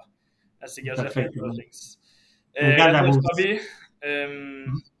de ropa. Así que os dejaré los links. Gracias, papi.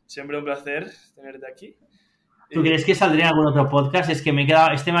 Siempre un placer tenerte aquí. ¿Tú crees que saldría en algún otro podcast? Es que me ha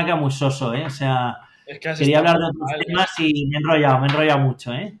quedado muy soso, ¿eh? O sea, quería hablar de otros temas y me he enrollado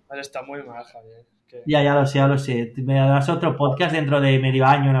mucho, ¿eh? Está muy mal, Javier. Ya lo sé. ¿Me das otro podcast dentro de medio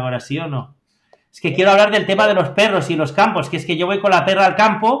año, una hora así o no? Es que quiero hablar del tema de los perros y los campos, que es que yo voy con la perra al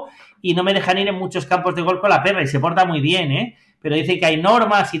campo y no me dejan ir en muchos campos de golf con la perra y se porta muy bien, ¿eh? Pero dicen que hay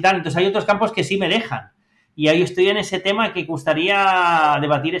normas y tal, entonces hay otros campos que sí me dejan. y ahí estoy en ese tema que gustaría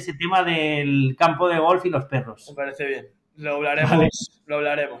debatir ese tema del campo de golf y los perros. Me parece bien. Lo hablaremos, Vale. lo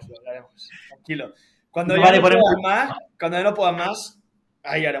hablaremos. Tranquilo. Cuando Vale, ya por ejemplo. cuando ya no pueda más,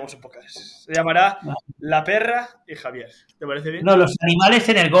 ahí haremos un podcast. Se llamará La Perra y Javier. ¿Te parece bien? No, los animales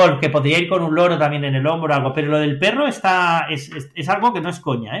en el golf, que podría ir con un loro también en el hombro o algo, pero lo del perro es algo que no es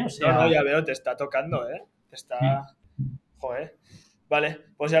coña, ¿eh? O sea, No, ya veo, te está tocando, ¿eh? Te está... Joder. Vale,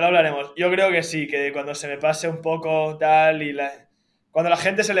 pues ya lo hablaremos. Yo creo que sí, que cuando se me pase un poco tal y cuando la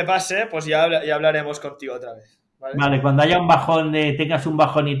gente se le pase, pues ya hablaremos contigo otra vez. Vale, cuando haya un bajón tengas un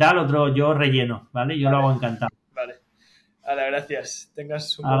bajón y tal, otro yo relleno, ¿vale? Yo lo hago encantado. Vale. Hala, gracias.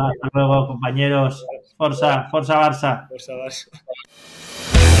 Tengas un buen día. Hasta luego, compañeros. Forza Barça. Forza Barça.